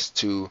want us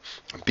to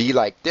be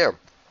like them.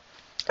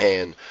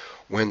 And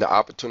when the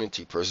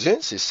opportunity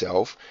presents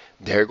itself,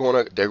 they're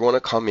gonna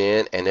come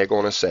in and they're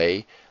gonna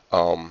say,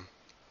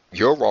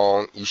 you're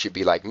wrong. You should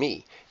be like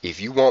me. If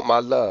you want my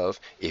love,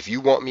 if you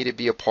want me to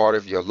be a part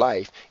of your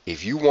life,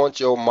 if you want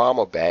your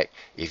mama back,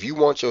 if you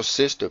want your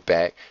sister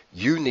back,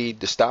 you need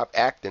to stop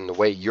acting the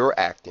way you're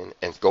acting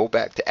and go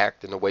back to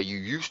acting the way you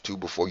used to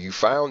before you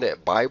found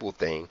that Bible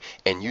thing,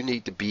 and you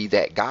need to be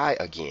that guy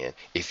again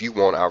if you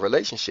want our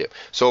relationship.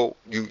 So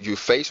you're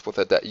faced with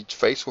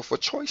a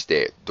choice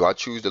there. Do I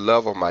choose the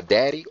love of my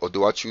daddy or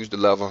do I choose the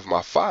love of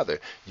my father?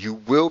 You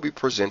will be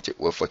presented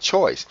with a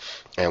choice.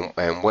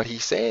 And what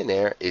he's saying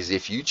there is,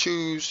 if you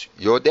choose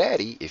your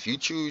daddy, if you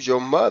choose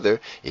your mother,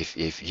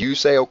 if you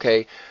say,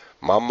 okay,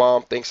 my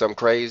mom thinks I'm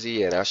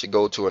crazy and I should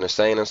go to an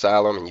insane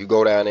asylum, and you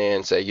go down there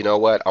and say, you know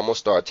what, I'm gonna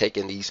start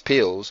taking these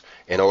pills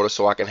in order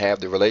so I can have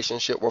the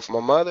relationship with my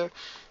mother,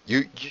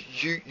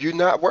 you're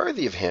not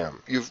worthy of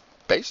him. You've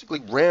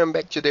basically ran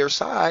back to their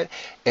side,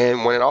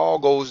 and when it all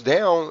goes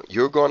down,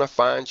 you're going to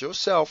find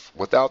yourself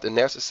without the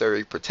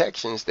necessary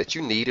protections that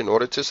you need in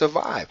order to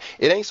survive.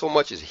 It ain't so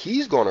much as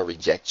he's going to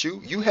reject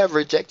you. You have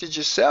rejected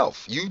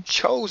yourself. You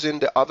chosen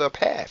the other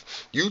path.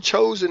 You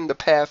chosen the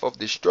path of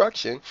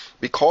destruction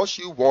because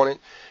you wanted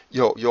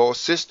your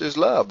sister's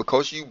love,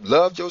 because you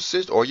loved your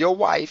sister or your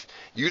wife.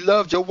 You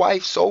loved your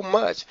wife so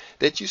much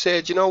that you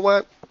said, you know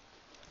what,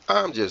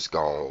 I'm just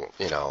going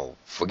to,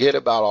 forget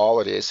about all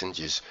of this and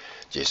just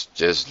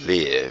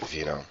live.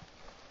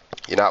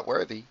 You're not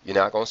worthy. You're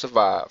not going to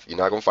survive. You're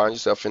not going to find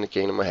yourself in the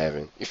kingdom of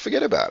heaven. You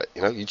forget about it.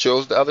 You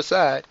chose the other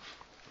side.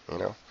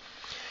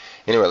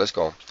 Anyway, let's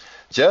go.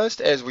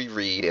 Just as we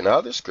read in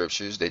other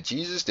scriptures that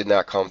Jesus did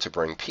not come to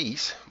bring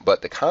peace,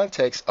 but the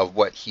context of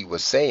what he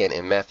was saying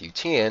in Matthew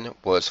 10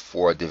 was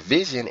for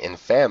division in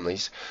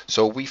families,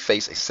 so we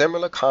face a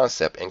similar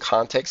concept and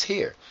context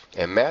here.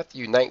 In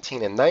Matthew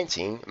 19 and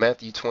 19,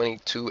 Matthew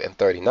 22 and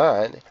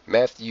 39,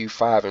 Matthew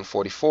 5 and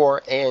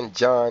 44, and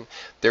John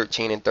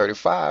 13 and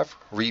 35,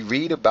 we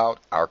read about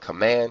our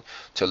command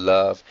to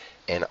love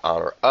and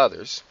honor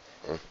others.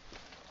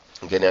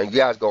 Okay, now you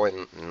guys go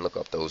in and look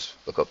up those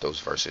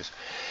verses.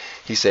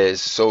 He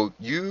says, so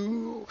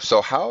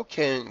how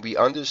can we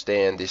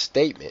understand this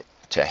statement,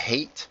 to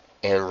hate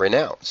and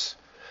renounce?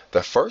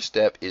 The first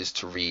step is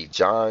to read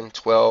John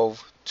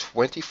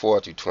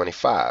 12:24 to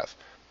 25.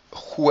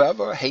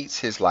 Whoever hates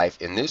his life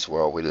in this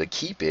world will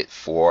keep it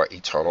for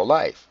eternal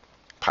life.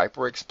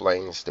 Piper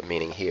explains the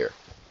meaning here.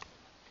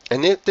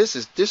 And this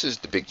is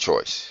the big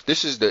choice.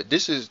 This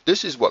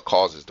is what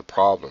causes the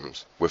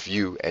problems with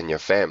you and your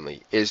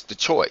family, is the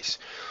choice.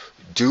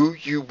 Do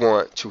you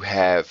want to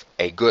have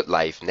a good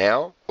life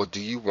now, or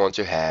do you want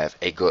to have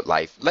a good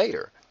life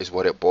later? Is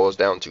what it boils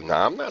down to.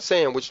 Now, I'm not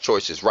saying which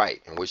choice is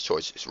right and which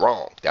choice is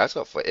wrong. That's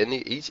up for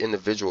each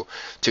individual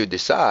to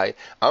decide.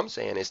 I'm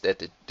saying is that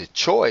the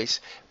choice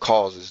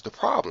causes the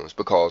problems,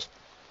 because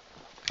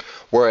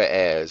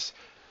whereas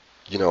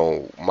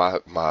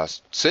my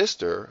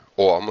sister,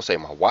 or I'm gonna say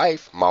my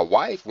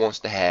wife wants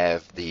to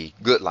have the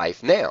good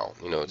life now.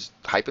 Just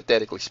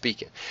hypothetically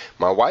speaking,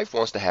 my wife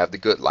wants to have the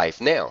good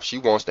life now. She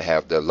wants to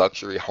have the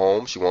luxury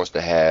home. She wants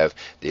to have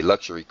the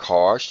luxury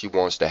car. She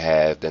wants to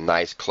have the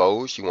nice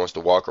clothes. She wants to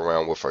walk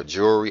around with her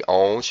jewelry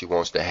on. She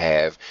wants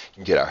to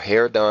get her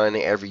hair done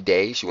every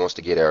day. She wants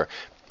to get her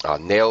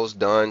nails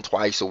done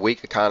twice a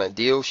week, a kind of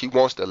deal. She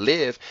wants to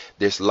live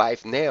this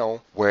life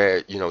now,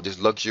 where this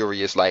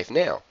luxurious life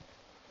now.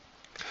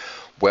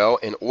 Well,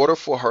 in order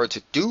for her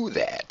to do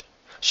that,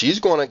 she's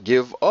going to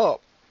give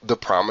up the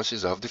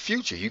promises of the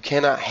future. You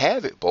cannot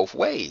have it both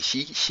ways.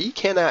 She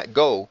cannot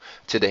go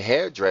to the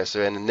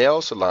hairdresser and the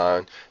nail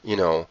salon,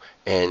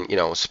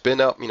 and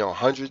spend up,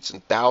 hundreds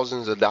and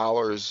thousands of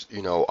dollars,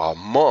 a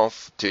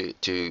month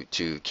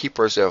to keep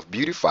herself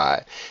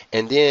beautified,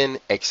 and then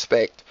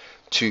expect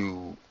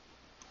to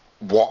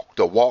walk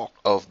the walk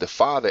of the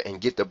Father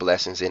and get the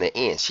blessings in the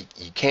end.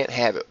 You can't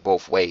have it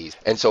both ways.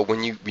 And so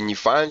when you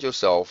find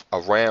yourself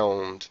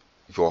around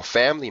your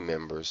family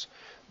members,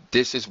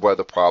 this is where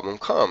the problem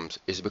comes,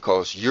 is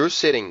because you're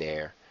sitting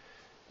there,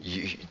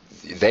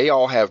 they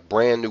all have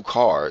brand new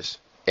cars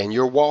and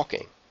you're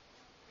walking.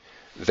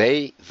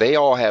 They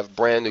all have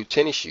brand new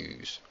tennis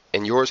shoes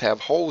and yours have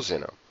holes in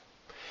them.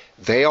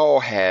 They all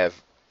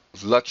have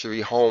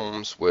luxury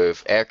homes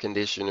with air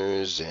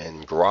conditioners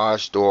and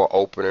garage door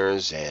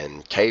openers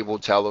and cable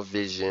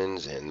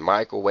televisions and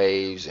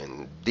microwaves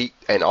and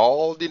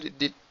all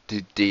the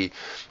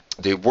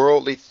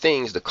worldly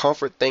things, the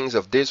comfort things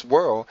of this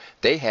world.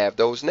 They have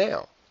those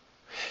now.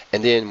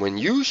 And then when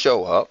you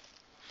show up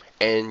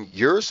and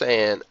you're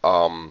saying,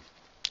 no,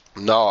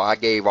 I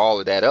gave all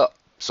of that up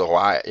so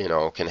I,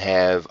 can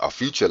have a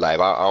future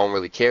life. I don't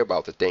really care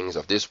about the things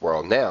of this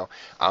world now.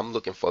 I'm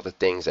looking for the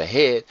things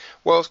ahead.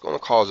 Well, it's going to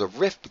cause a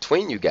rift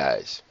between you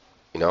guys.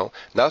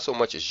 Not so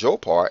much as your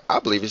part. I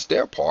believe it's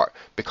their part,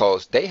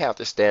 because they have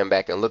to stand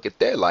back and look at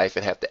their life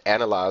and have to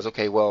analyze,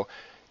 okay, well,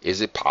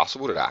 is it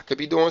possible that I could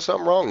be doing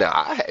something wrong?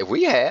 Now,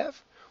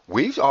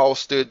 we've all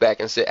stood back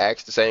and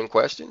asked the same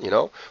question,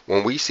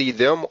 when we see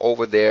them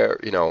over there,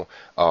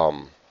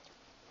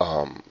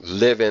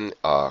 living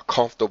a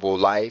comfortable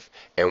life,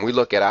 and we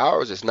look at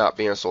ours as not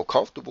being so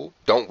comfortable,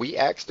 don't we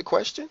ask the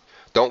question?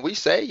 Don't we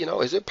say,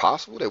 is it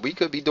possible that we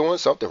could be doing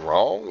something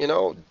wrong?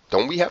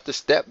 Don't we have to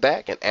step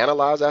back and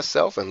analyze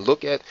ourselves and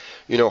look at,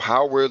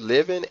 how we're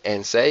living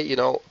and say,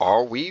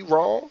 are we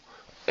wrong?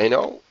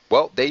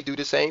 Well, they do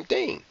the same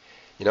thing.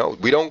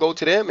 We don't go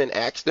to them and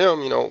ask them,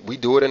 we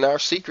do it in our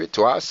secret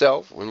to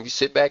ourselves. When we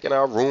sit back in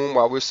our room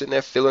while we're sitting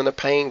there feeling the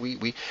pain,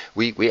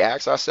 we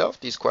ask ourselves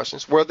these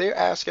questions. Well, they're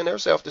asking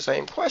themselves the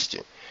same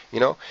question,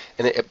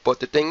 but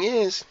the thing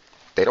is,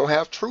 they don't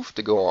have truth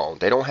to go on.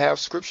 They don't have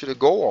scripture to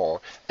go on.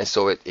 And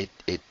so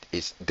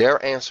it's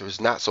their answer is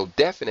not so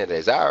definite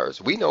as ours.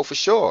 We know for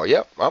sure.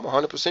 Yep, I'm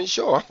 100%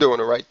 sure I'm doing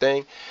the right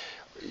thing.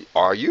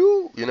 Are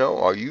you?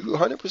 Are you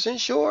 100%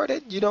 sure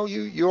that,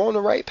 you're on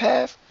the right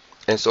path?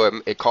 And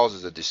so it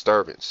causes a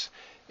disturbance.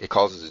 It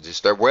causes a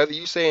disturbance. Whether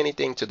you say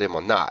anything to them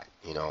or not,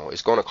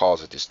 it's going to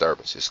cause a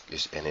disturbance.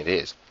 And it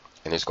is.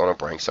 And it's going to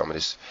bring some of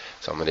this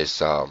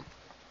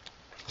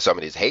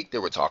hate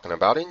that we're talking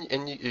about, and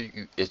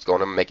it's going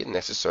to make it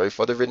necessary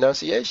for the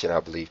renunciation, I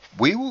believe.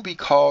 We will be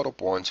called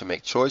upon to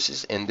make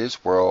choices in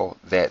this world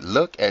that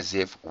look as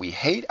if we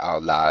hate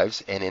our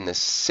lives and in the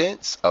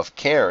sense of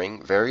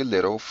caring very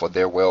little for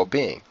their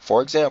well-being.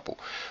 For example,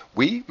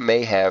 we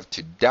may have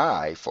to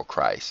die for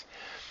Christ.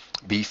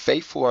 Be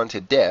faithful unto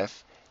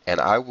death,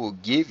 and I will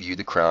give you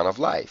the crown of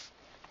life.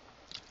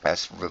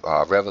 That's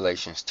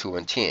Revelations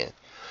 2:10.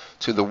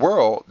 To the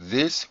world,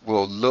 this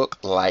will look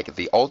like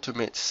the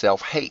ultimate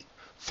self-hate,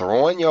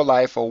 throwing your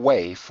life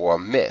away for a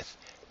myth.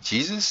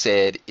 Jesus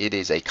said it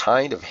is a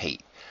kind of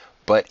hate,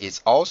 but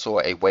it's also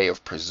a way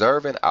of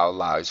preserving our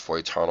lives for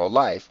eternal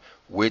life,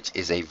 which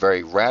is a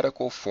very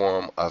radical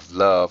form of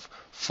love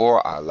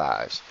for our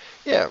lives.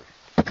 Yeah.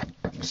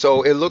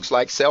 So it looks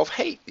like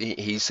self-hate,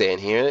 he's saying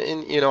here,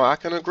 and I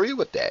can agree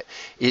with that.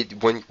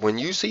 When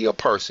you see a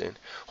person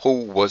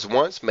who was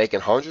once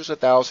making hundreds of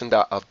thousands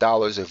of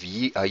dollars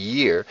a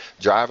year,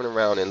 driving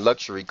around in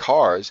luxury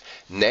cars,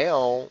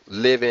 now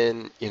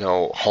living,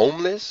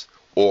 homeless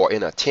or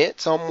in a tent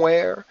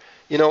somewhere,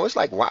 it's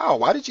like, wow,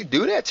 why did you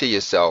do that to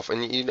yourself?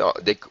 And,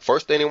 the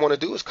first thing they want to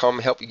do is come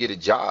help you get a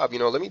job.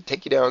 Let me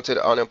take you down to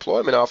the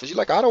unemployment office. You're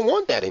like, I don't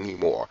want that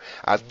anymore.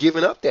 I've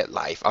given up that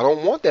life. I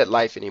don't want that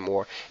life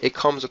anymore. It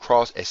comes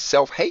across as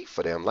self-hate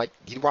for them. Like,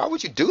 why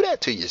would you do that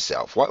to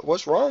yourself?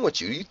 What's wrong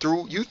with you? You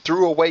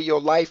threw away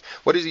your life.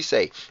 What does he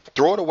say?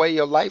 Throw it away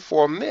your life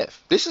for a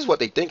myth. This is what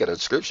they think of the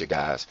scripture,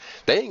 guys.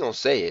 They ain't going to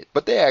say it,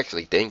 but they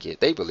actually think it.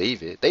 They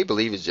believe it. They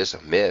believe it's just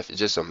a myth. It's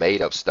just some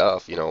made up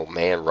stuff.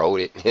 Man wrote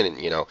it, and,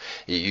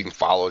 you can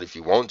follow it if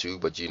you want to,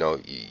 but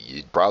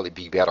you'd probably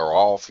be better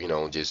off,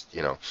 just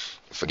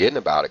forgetting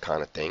about it,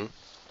 kind of thing.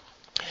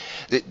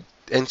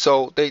 And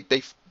so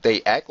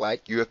they act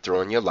like you're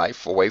throwing your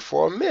life away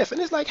for a myth,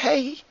 and it's like,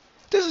 hey,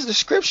 this is the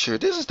scripture,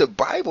 this is the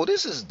Bible,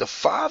 this is the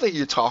Father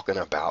you're talking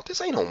about. This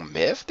ain't no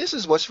myth. This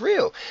is what's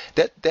real.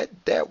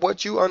 That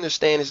what you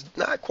understand is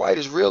not quite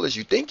as real as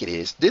you think it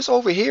is. This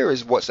over here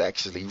is what's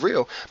actually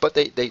real, but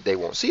they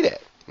won't see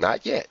that.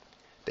 Not yet.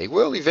 They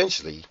will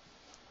eventually.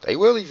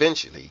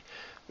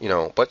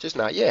 But just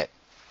not yet.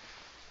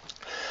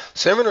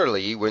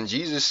 Similarly, when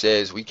Jesus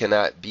says we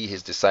cannot be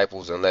his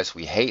disciples unless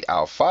we hate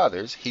our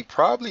fathers, he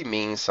probably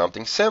means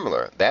something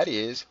similar. That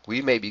is,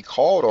 we may be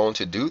called on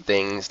to do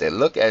things that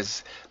look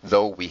as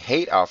though we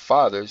hate our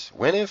fathers,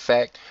 when in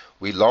fact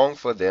we long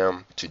for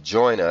them to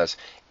join us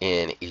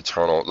in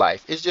eternal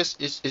life. It's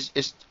just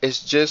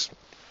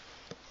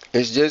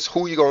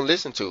who you're going to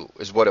listen to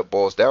is what it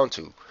boils down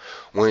to.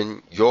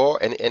 When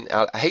and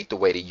I hate the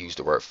way they use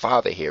the word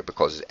father here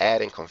because it's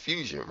adding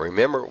confusion.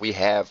 Remember, we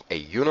have a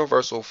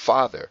universal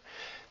father.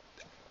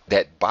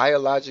 That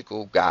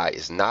biological guy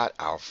is not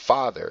our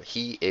father.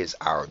 He is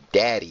our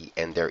daddy,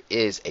 and there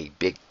is a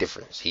big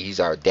difference. He's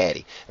our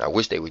daddy. And I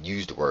wish they would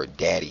use the word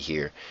daddy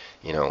here,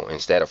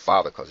 instead of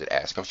father, because it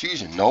adds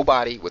confusion.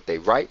 Nobody with their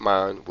right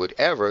mind would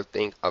ever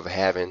think of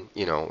having,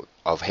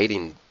 of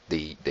hating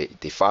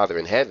the Father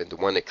in heaven, the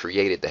one that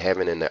created the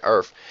heaven and the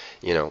earth,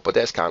 but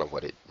that's kind of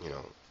what it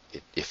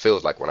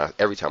feels like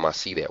every time I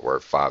see that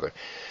word Father,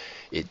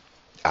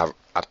 I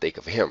think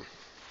of him.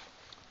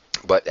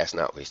 But that's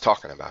not what he's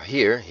talking about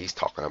here. He's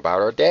talking about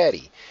our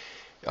daddy.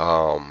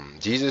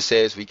 Jesus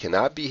says we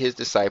cannot be his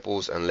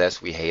disciples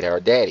unless we hate our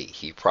daddy.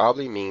 He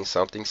probably means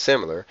something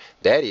similar.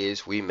 That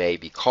is, we may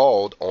be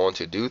called on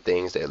to do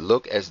things that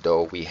look as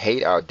though we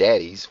hate our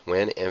daddies,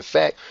 when in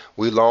fact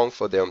we long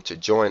for them to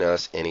join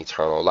us in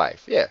eternal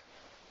life. Yeah,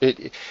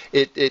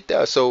 it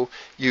does. So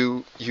this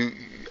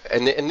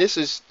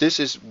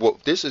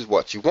is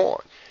what you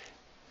want.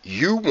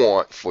 You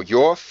want for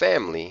your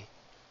family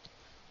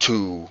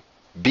to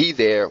be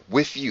there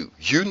with you.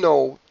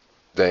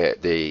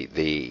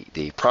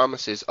 The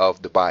promises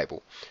of the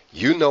Bible.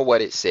 You know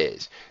what it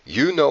says.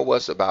 You know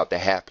what's about to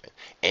happen.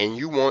 And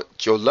you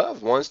want your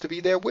loved ones to be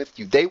there with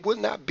you. They would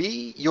not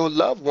be your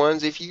loved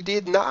ones if you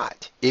did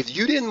not. If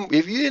you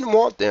didn't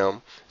want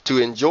them to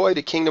enjoy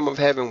the kingdom of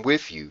heaven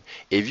with you,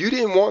 if you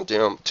didn't want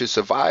them to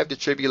survive the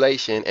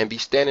tribulation and be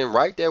standing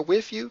right there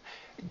with you,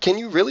 can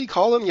you really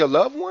call them your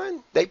loved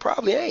one? They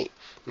probably ain't,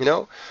 you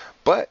know.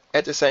 But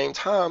at the same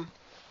time,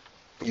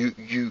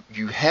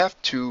 you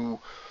have to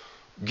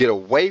get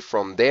away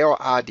from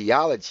their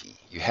ideology.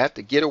 You have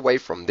to get away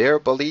from their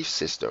belief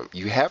system.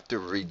 You have to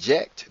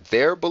reject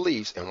their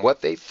beliefs and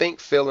what they think,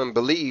 feel, and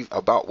believe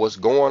about what's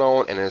going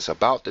on and is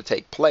about to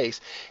take place,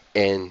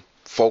 and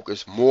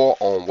focus more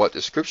on what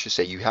the scriptures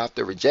say. You have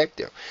to reject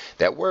them.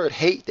 That word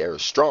hate there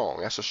is strong.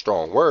 That's a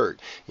strong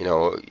word.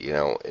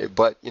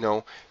 But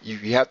you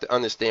have to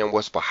understand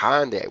what's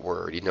behind that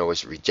word.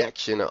 It's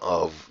rejection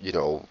of,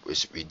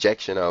 it's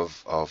rejection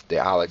of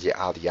the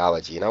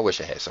ideology. And I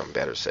wish I had something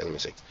better to say. Let me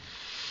see.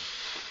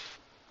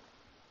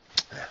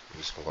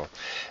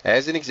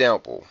 As an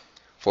example,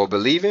 for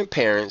believing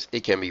parents,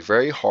 it can be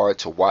very hard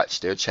to watch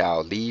their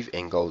child leave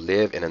and go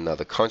live in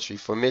another country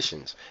for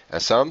missions,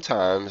 and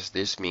sometimes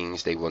this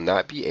means they will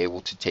not be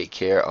able to take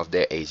care of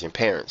their aging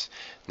parents.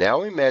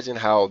 Now imagine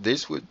how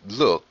this would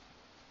look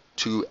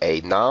to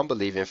a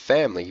non-believing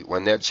family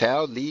when their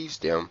child leaves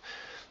them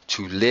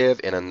to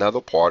live in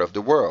another part of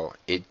the world.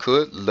 It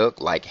could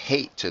look like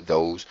hate to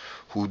those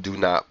who do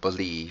not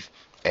believe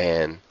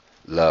and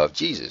love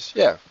Jesus.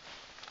 Yeah.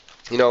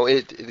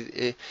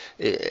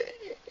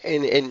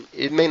 And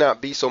it may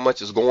not be so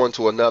much as going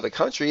to another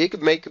country. It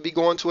could be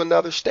going to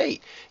another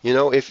state.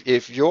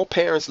 If your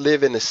parents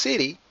live in the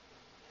city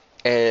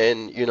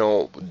and,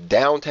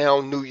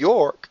 downtown New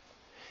York,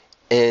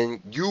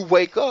 and you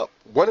wake up,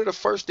 one of the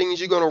first things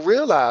you're going to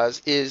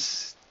realize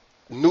is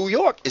New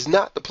York is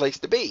not the place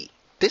to be.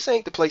 This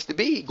ain't the place to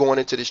be going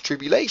into this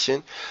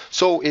tribulation.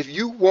 So if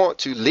you want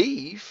to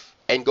leave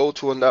and go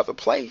to another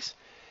place,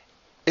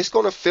 it's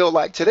going to feel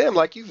like to them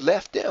like you've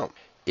left them.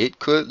 It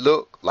could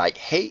look like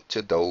hate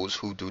to those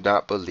who do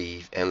not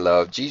believe and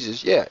love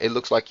Jesus. Yeah, it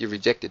looks like you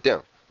rejected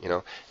them,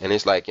 and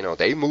it's like,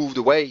 they moved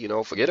away,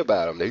 forget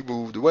about them. They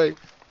moved away.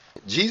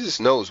 Jesus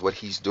knows what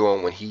he's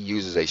doing when he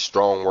uses a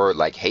strong word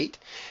like hate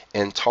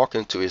and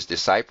talking to his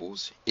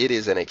disciples. It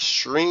is an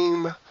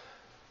extreme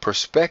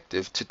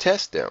perspective to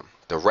test them.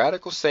 The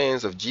radical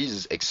sayings of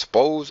Jesus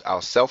expose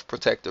our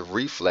self-protective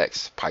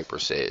reflex, Piper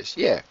says.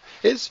 Yeah,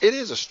 it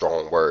is a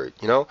strong word,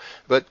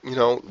 but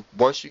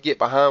once you get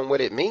behind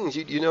what it means,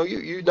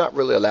 you're not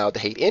really allowed to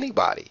hate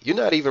anybody. You're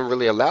not even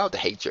really allowed to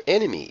hate your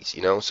enemies,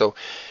 so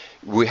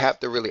we have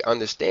to really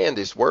understand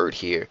this word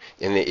here.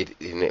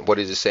 And what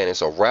is it saying?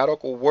 It's a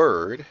radical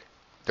word.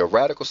 The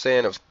radical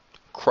saying of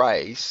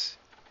Christ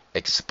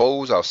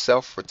expose our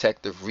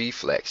self-protective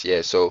reflex.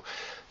 Yeah, so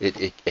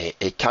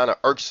it kind of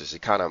irks us.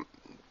 It kind of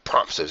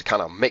prompts us. It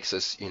kind of makes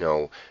us,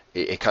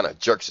 it kind of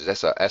jerks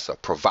us. That's a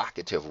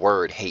provocative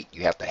word, hate.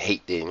 You have to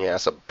hate it. Yeah,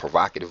 that's a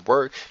provocative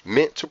word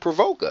meant to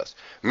provoke us,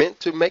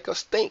 meant to make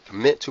us think,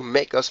 meant to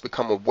make us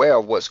become aware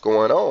of what's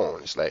going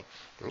on. It's like,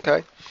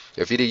 okay,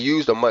 if he'd have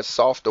used a much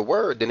softer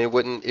word, then it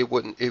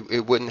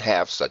wouldn't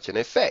have such an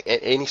effect.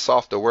 And any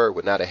softer word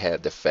would not have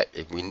had the effect.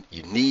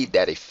 You need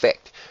that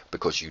effect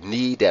because you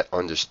need that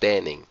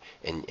understanding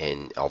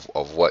and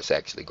of what's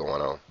actually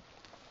going on.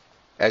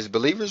 As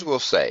believers will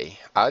say,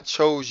 I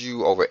chose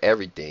you over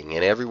everything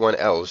and everyone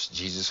else,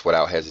 Jesus,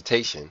 without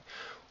hesitation.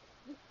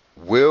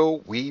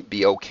 Will we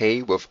be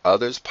okay with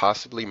others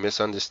possibly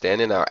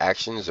misunderstanding our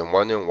actions and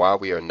wondering why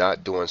we are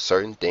not doing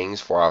certain things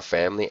for our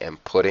family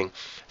and putting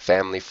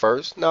family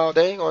first? No,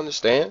 they ain't gonna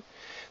understand.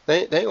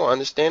 They ain't gonna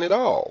understand at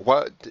all.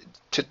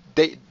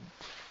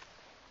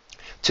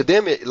 To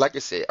them, like I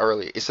said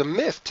earlier, it's a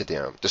myth to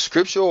them. The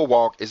scriptural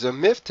walk is a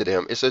myth to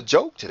them. It's a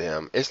joke to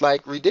them. It's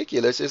like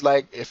ridiculous. It's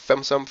like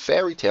from some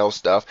fairy tale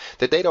stuff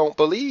that they don't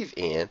believe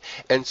in.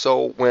 And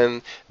so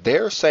when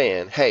they're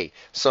saying, hey,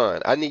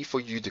 son, I need for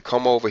you to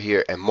come over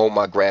here and mow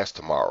my grass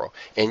tomorrow,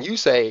 and you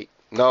say,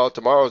 no,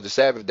 tomorrow's the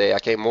Sabbath day, I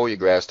can't mow your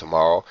grass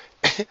tomorrow,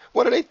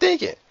 what are they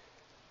thinking?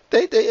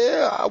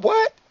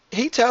 What?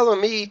 He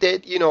telling me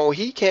that,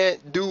 he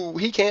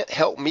can't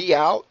help me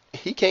out.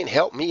 He can't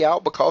help me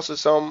out because of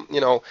some,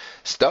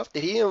 stuff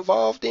that he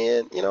involved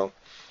in,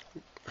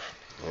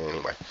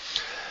 Anyway,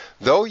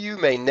 though you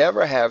may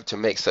never have to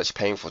make such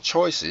painful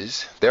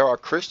choices, there are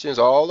Christians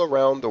all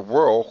around the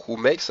world who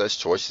make such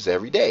choices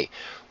every day.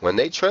 When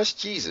they trust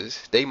Jesus,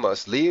 they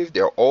must leave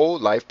their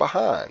old life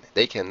behind.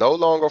 They can no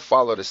longer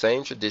follow the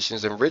same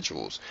traditions and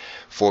rituals.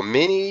 For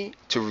many,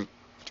 to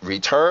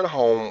return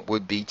home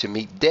would be to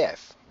meet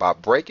death. By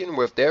breaking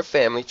with their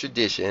family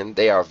tradition,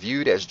 they are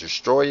viewed as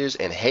destroyers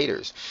and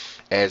haters.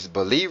 As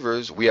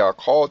believers, we are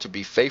called to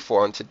be faithful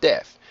unto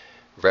death.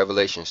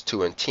 Revelations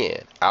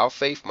 2:10. Our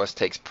faith must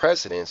take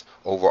precedence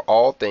over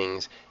all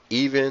things,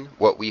 even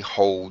what we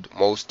hold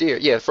most dear.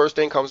 Yeah, the first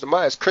thing comes to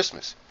mind is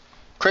Christmas.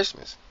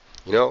 Christmas.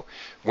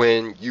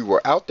 When you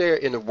were out there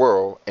in the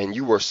world and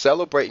you were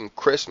celebrating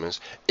Christmas,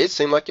 it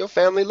seemed like your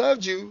family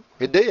loved you.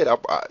 It did. I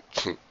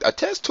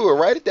attest to it.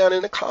 Write it down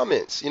in the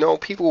comments.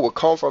 People would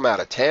come from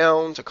out of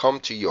town to come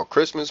to your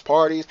Christmas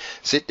parties,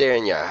 sit there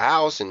in your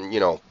house and,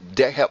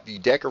 help you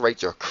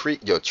decorate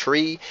your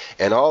tree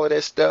and all of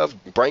that stuff,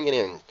 bringing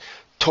in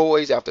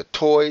toys after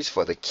toys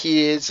for the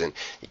kids and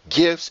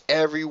gifts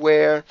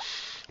everywhere.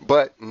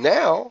 But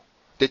now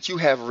that you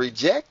have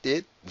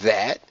rejected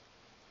that,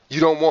 You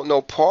don't want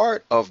no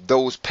part of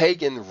those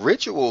pagan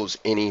rituals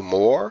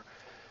anymore.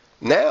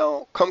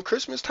 Now, come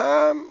Christmas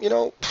time, you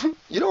don't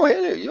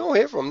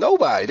hear from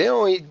nobody.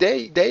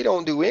 They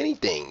don't do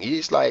anything.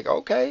 It's like,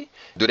 okay,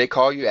 do they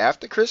call you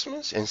after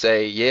Christmas and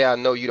say, yeah, I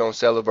know you don't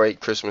celebrate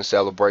Christmas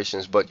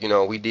celebrations, but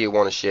we did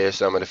want to share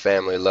some of the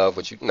family love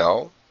with you?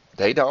 No,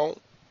 they don't.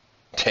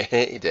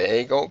 They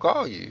ain't gonna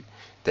call you.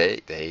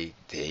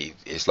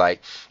 It's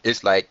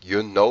like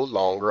you're no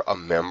longer a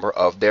member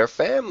of their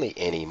family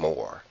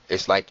anymore.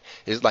 It's like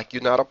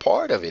you're not a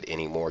part of it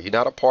anymore. You're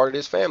not a part of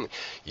this family.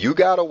 You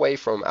got away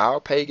from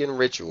our pagan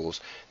rituals.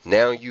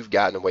 Now you've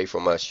gotten away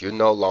from us. You're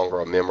no longer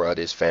a member of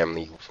this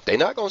family. They're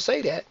not gonna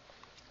say that.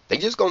 They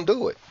just gonna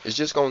do it. It's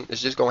just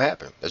gonna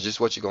happen. That's just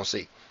what you're gonna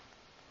see.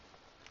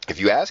 If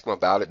you ask them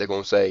about it, they're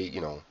gonna say,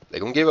 they're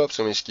gonna give up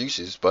some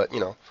excuses, but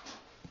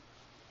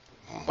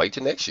wait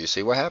till next year,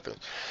 see what happens.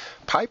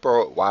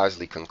 Piper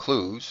wisely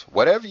concludes,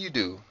 whatever you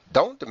do,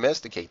 don't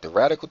domesticate the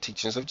radical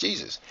teachings of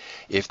Jesus.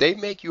 If they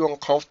make you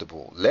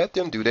uncomfortable, let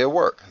them do their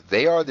work.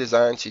 They are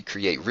designed to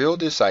create real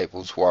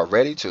disciples who are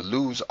ready to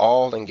lose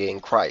all and gain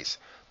Christ.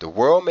 The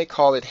world may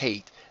call it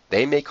hate.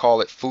 They may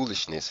call it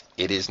foolishness.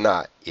 It is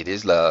not. It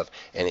is love,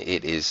 and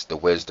it is the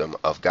wisdom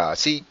of God.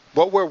 See,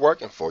 what we're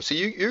working for.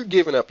 See, you're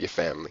giving up your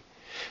family.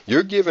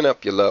 You're giving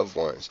up your loved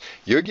ones.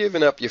 You're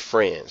giving up your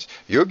friends.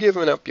 You're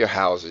giving up your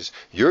houses.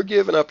 You're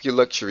giving up your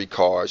luxury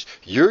cars.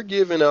 You're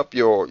giving up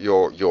your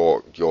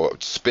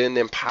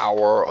spending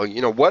power, or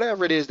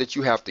whatever it is that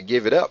you have to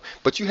give it up.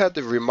 But you have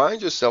to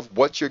remind yourself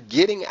what you're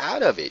getting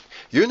out of it.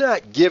 You're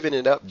not giving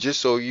it up just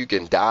so you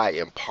can die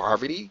in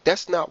poverty.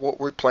 That's not what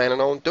we're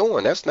planning on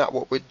doing. That's not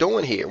what we're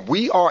doing here.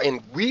 We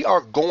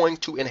are going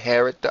to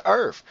inherit the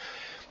earth.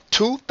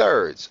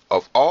 2/3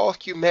 of all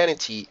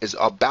humanity is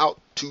about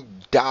to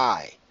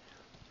die.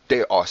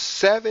 There are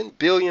 7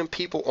 billion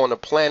people on the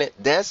planet.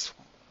 That's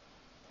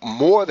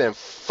more than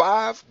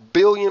 5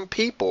 billion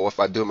people, if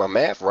I do my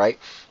math right.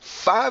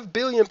 5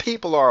 billion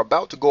people are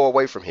about to go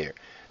away from here.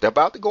 They're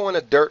about to go in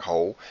a dirt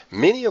hole,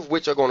 many of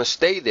which are going to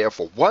stay there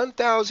for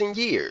 1,000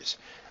 years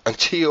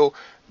until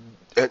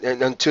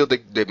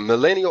the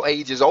millennial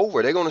age is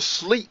over. They're going to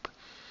sleep,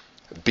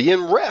 be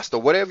in rest,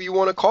 or whatever you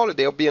want to call it.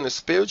 They'll be in a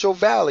spiritual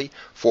valley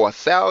for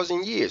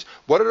 1,000 years.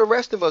 What are the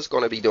rest of us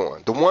going to be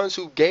doing? The ones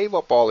who gave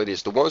up all of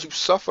this, the ones who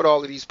suffered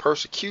all of these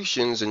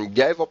persecutions and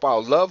gave up our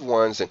loved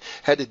ones and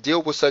had to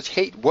deal with such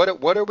hate, what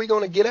are we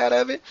going to get out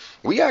of it?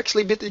 We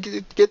actually get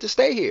to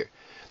stay here.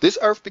 This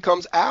earth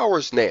becomes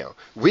ours now.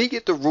 We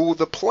get to rule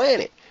the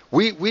planet.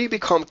 We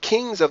become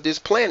kings of this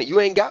planet. You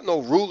ain't got no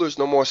rulers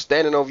no more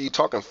standing over you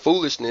talking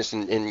foolishness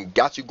and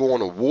got you going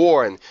to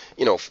war and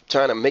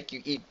trying to make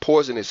you eat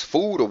poisonous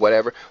food or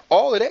whatever.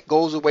 All of that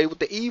goes away with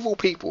the evil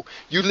people.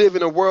 You live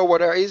in a world where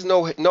there is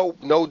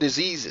no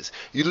diseases.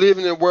 You live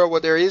in a world where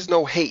there is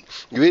no hate.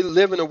 You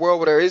live in a world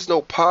where there is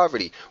no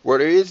poverty, where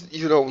there is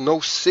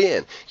no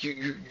sin.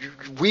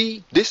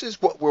 This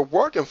is what we're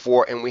working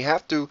for, and we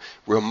have to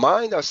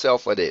remind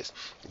ourselves of this.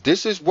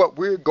 This is what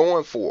we're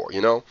going for.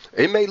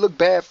 It may look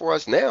bad for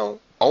us now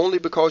only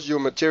because you're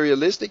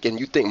materialistic and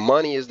you think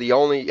money is the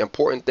only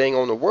important thing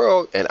on the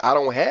world, and I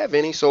don't have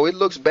any, so it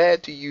looks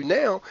bad to you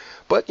now.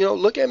 But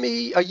look at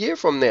me a year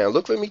from now.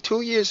 Look at me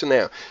 2 years from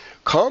now.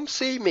 Come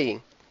see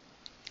me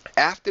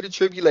after the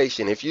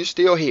tribulation, if you're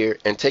still here,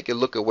 and take a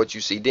look at what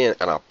you see then,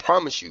 and I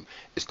promise you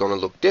it's going to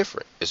look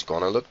different. It's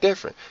going to look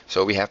different.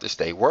 So we have to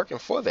stay working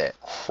for that.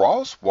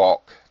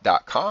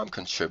 Crosswalk.com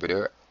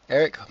contributor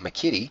Eric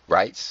McKitty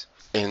writes,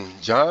 in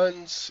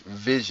John's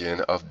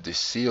vision of the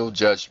seal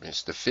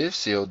judgments, the fifth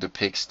seal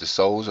depicts the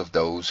souls of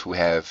those who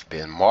have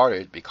been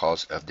martyred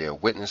because of their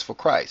witness for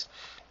Christ.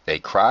 They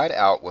cried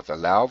out with a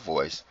loud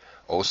voice,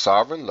 O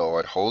sovereign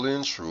Lord, holy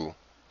and true,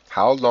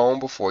 how long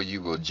before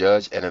you will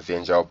judge and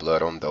avenge our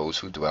blood on those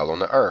who dwell on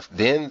the earth?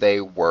 Then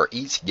they were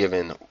each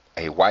given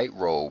a white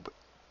robe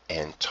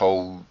and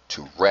told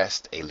to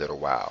rest a little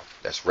while.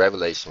 That's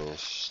Revelation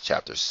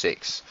chapter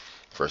 6,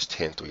 verse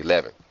 10 through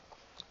 11.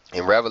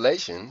 In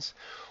Revelations,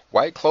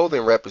 white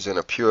clothing represent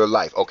a pure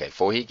life. Okay,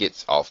 before he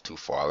gets off too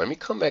far, let me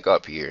come back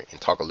up here and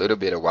talk a little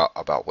bit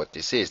about what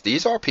this is.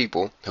 These are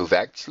people who've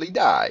actually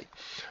died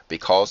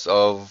because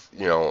of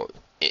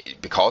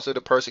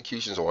the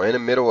persecutions, or in the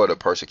middle of the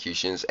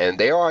persecutions, and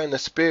they are in the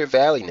spirit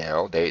valley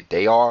now.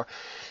 They are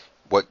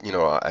what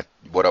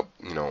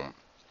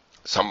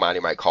somebody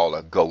might call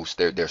a ghost.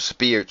 They're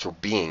spiritual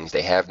beings.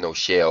 They have no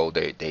shell.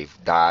 They've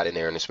died and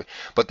they're in the spirit.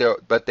 But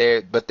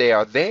they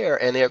are there,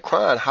 and they're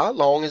crying, how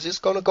long is this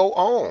going to go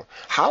on?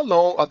 How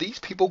long are these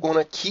people going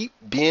to keep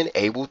being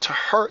able to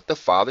hurt the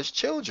Father's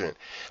children?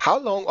 How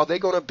long are they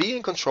going to be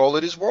in control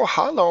of this world?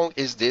 How long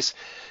is this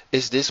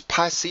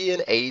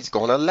Piscean age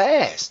going to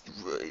last?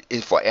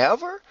 Is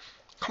forever?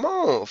 Come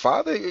on,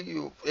 Father.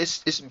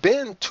 It's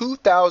been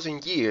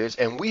 2,000 years,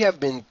 and we have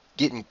been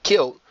getting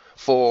killed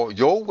for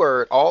your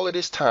word all of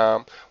this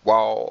time,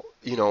 while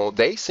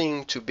they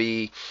seem to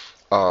be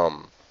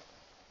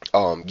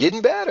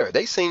getting better.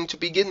 They seem to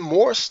be getting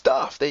more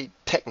stuff.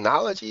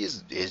 Technology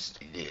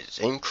is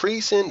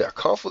increasing. Their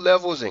comfort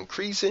level is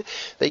increasing.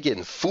 They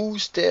getting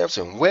food stamps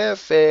and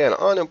welfare and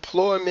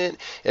unemployment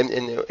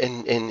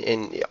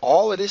and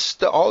all of this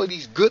stuff, all of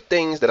these good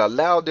things that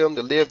allow them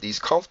to live these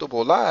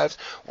comfortable lives,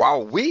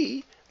 while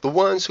we, the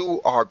ones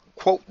who are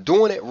quote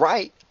doing it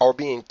right, are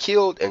being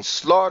killed and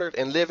slaughtered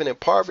and living in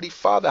poverty.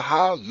 Father,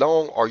 how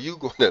long are you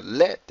going to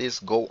let this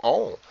go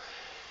on?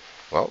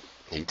 Well,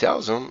 he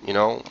tells them,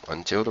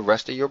 until the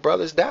rest of your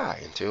brothers die.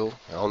 Until,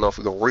 I don't know if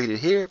we're going to read it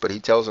here, but he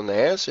tells them the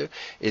answer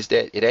is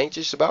that it ain't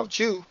just about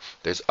you.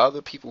 There's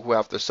other people who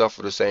have to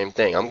suffer the same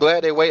thing. I'm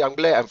glad they wait. I'm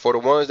glad for the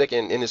ones that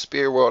can, in the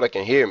spirit world, that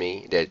can hear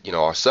me, that,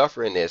 are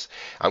suffering this.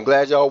 I'm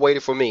glad y'all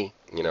waited for me.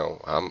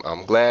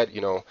 I'm glad,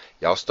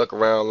 y'all stuck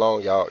around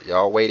long.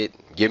 Y'all waited.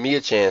 Give me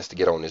a chance to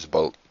get on this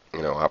boat.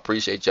 I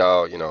appreciate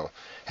y'all,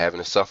 having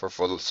to suffer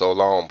for so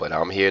long, but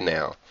I'm here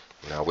now.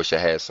 I wish I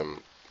had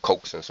some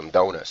Cokes and some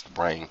donuts to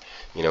bring,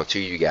 to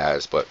you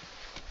guys. But,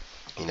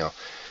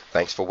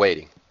 thanks for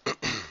waiting.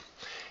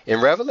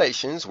 In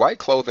Revelations, white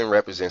clothing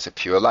represents a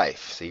pure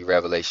life. See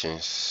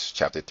Revelations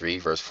chapter 3,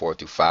 verse 4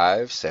 through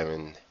 5,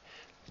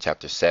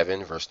 chapter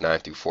 7, verse 9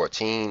 through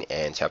 14,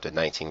 and chapter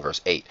 19,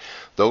 verse 8.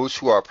 Those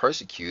who are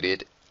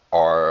persecuted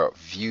are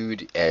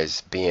viewed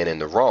as being in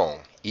the wrong,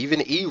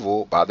 even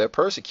evil by their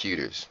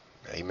persecutors.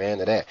 Amen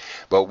to that.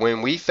 But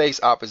when we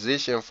face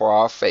opposition for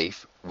our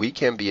faith, we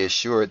can be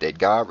assured that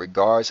God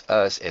regards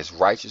us as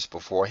righteous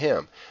before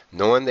Him,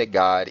 knowing that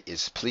God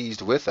is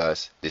pleased with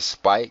us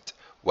despite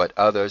what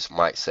others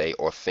might say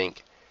or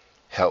think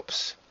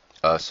helps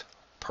us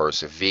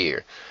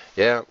persevere.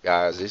 Yeah,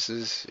 guys, this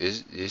is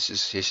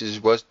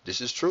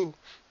true.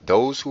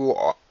 Those who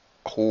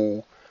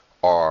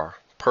are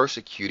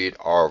persecuted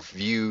are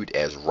viewed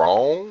as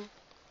wrong.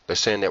 They're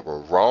saying that we're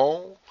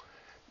wrong.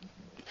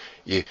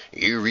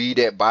 You read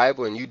that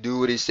Bible and you do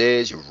what it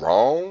says, you're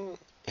wrong.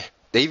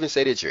 They even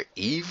say that you're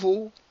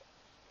evil.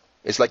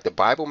 It's like the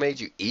Bible made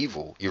you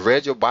evil. You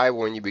read your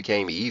Bible and you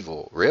became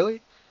evil.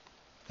 Really?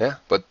 Yeah,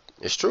 but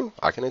it's true.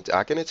 I can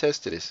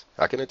attest to this.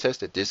 I can attest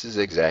that this is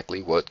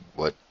exactly what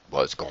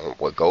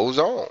goes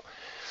on.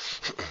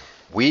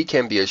 We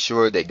can be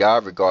assured that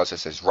God regards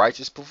us as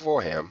righteous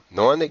before Him,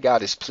 knowing that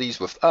God is pleased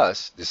with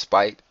us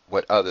despite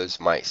what others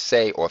might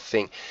say or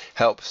think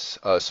helps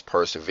us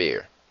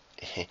persevere.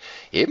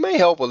 It may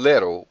help a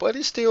little, but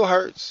it still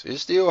hurts. It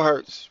still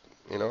hurts.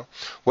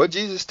 What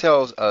Jesus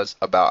tells us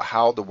about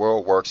how the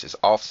world works is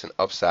often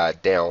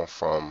upside down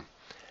from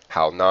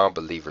how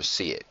non-believers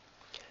see it.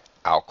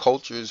 Our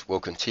cultures will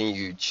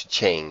continue to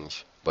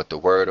change, but the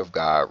Word of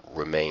God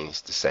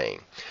remains the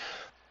same.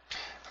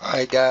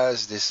 Alright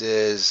guys, this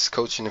is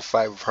Coaching the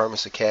Fight with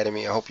Hermas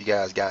Academy. I hope you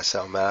guys got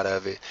something out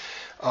of it.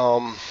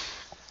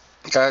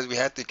 Guys, we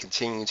have to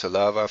continue to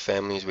love our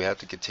families. We have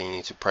to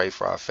continue to pray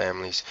for our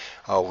families.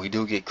 We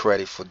do get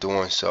credit for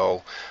doing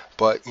so.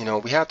 But,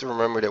 we have to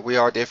remember that we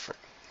are different.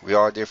 We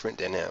are different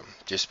than them.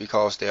 Just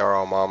because they are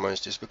our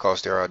mamas, just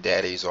because they're our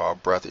daddies or our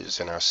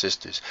brothers and our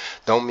sisters,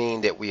 don't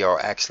mean that we are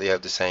actually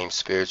of the same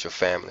spiritual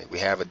family. We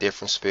have a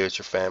different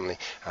spiritual family.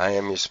 I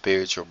am your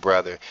spiritual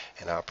brother,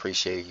 and I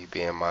appreciate you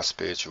being my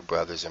spiritual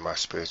brothers and my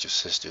spiritual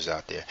sisters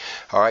out there.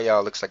 All right,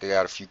 y'all, looks like I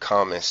got a few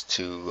comments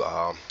to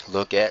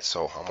look at,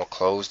 so I'm going to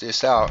close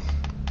this out.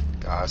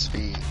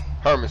 Godspeed.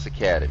 Hermas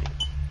Academy.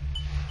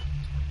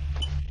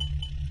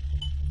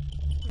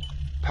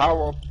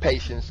 Power,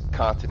 patience,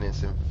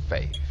 continence, and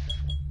faith.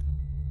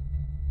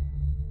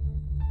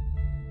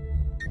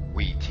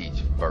 We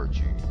teach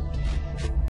virtue.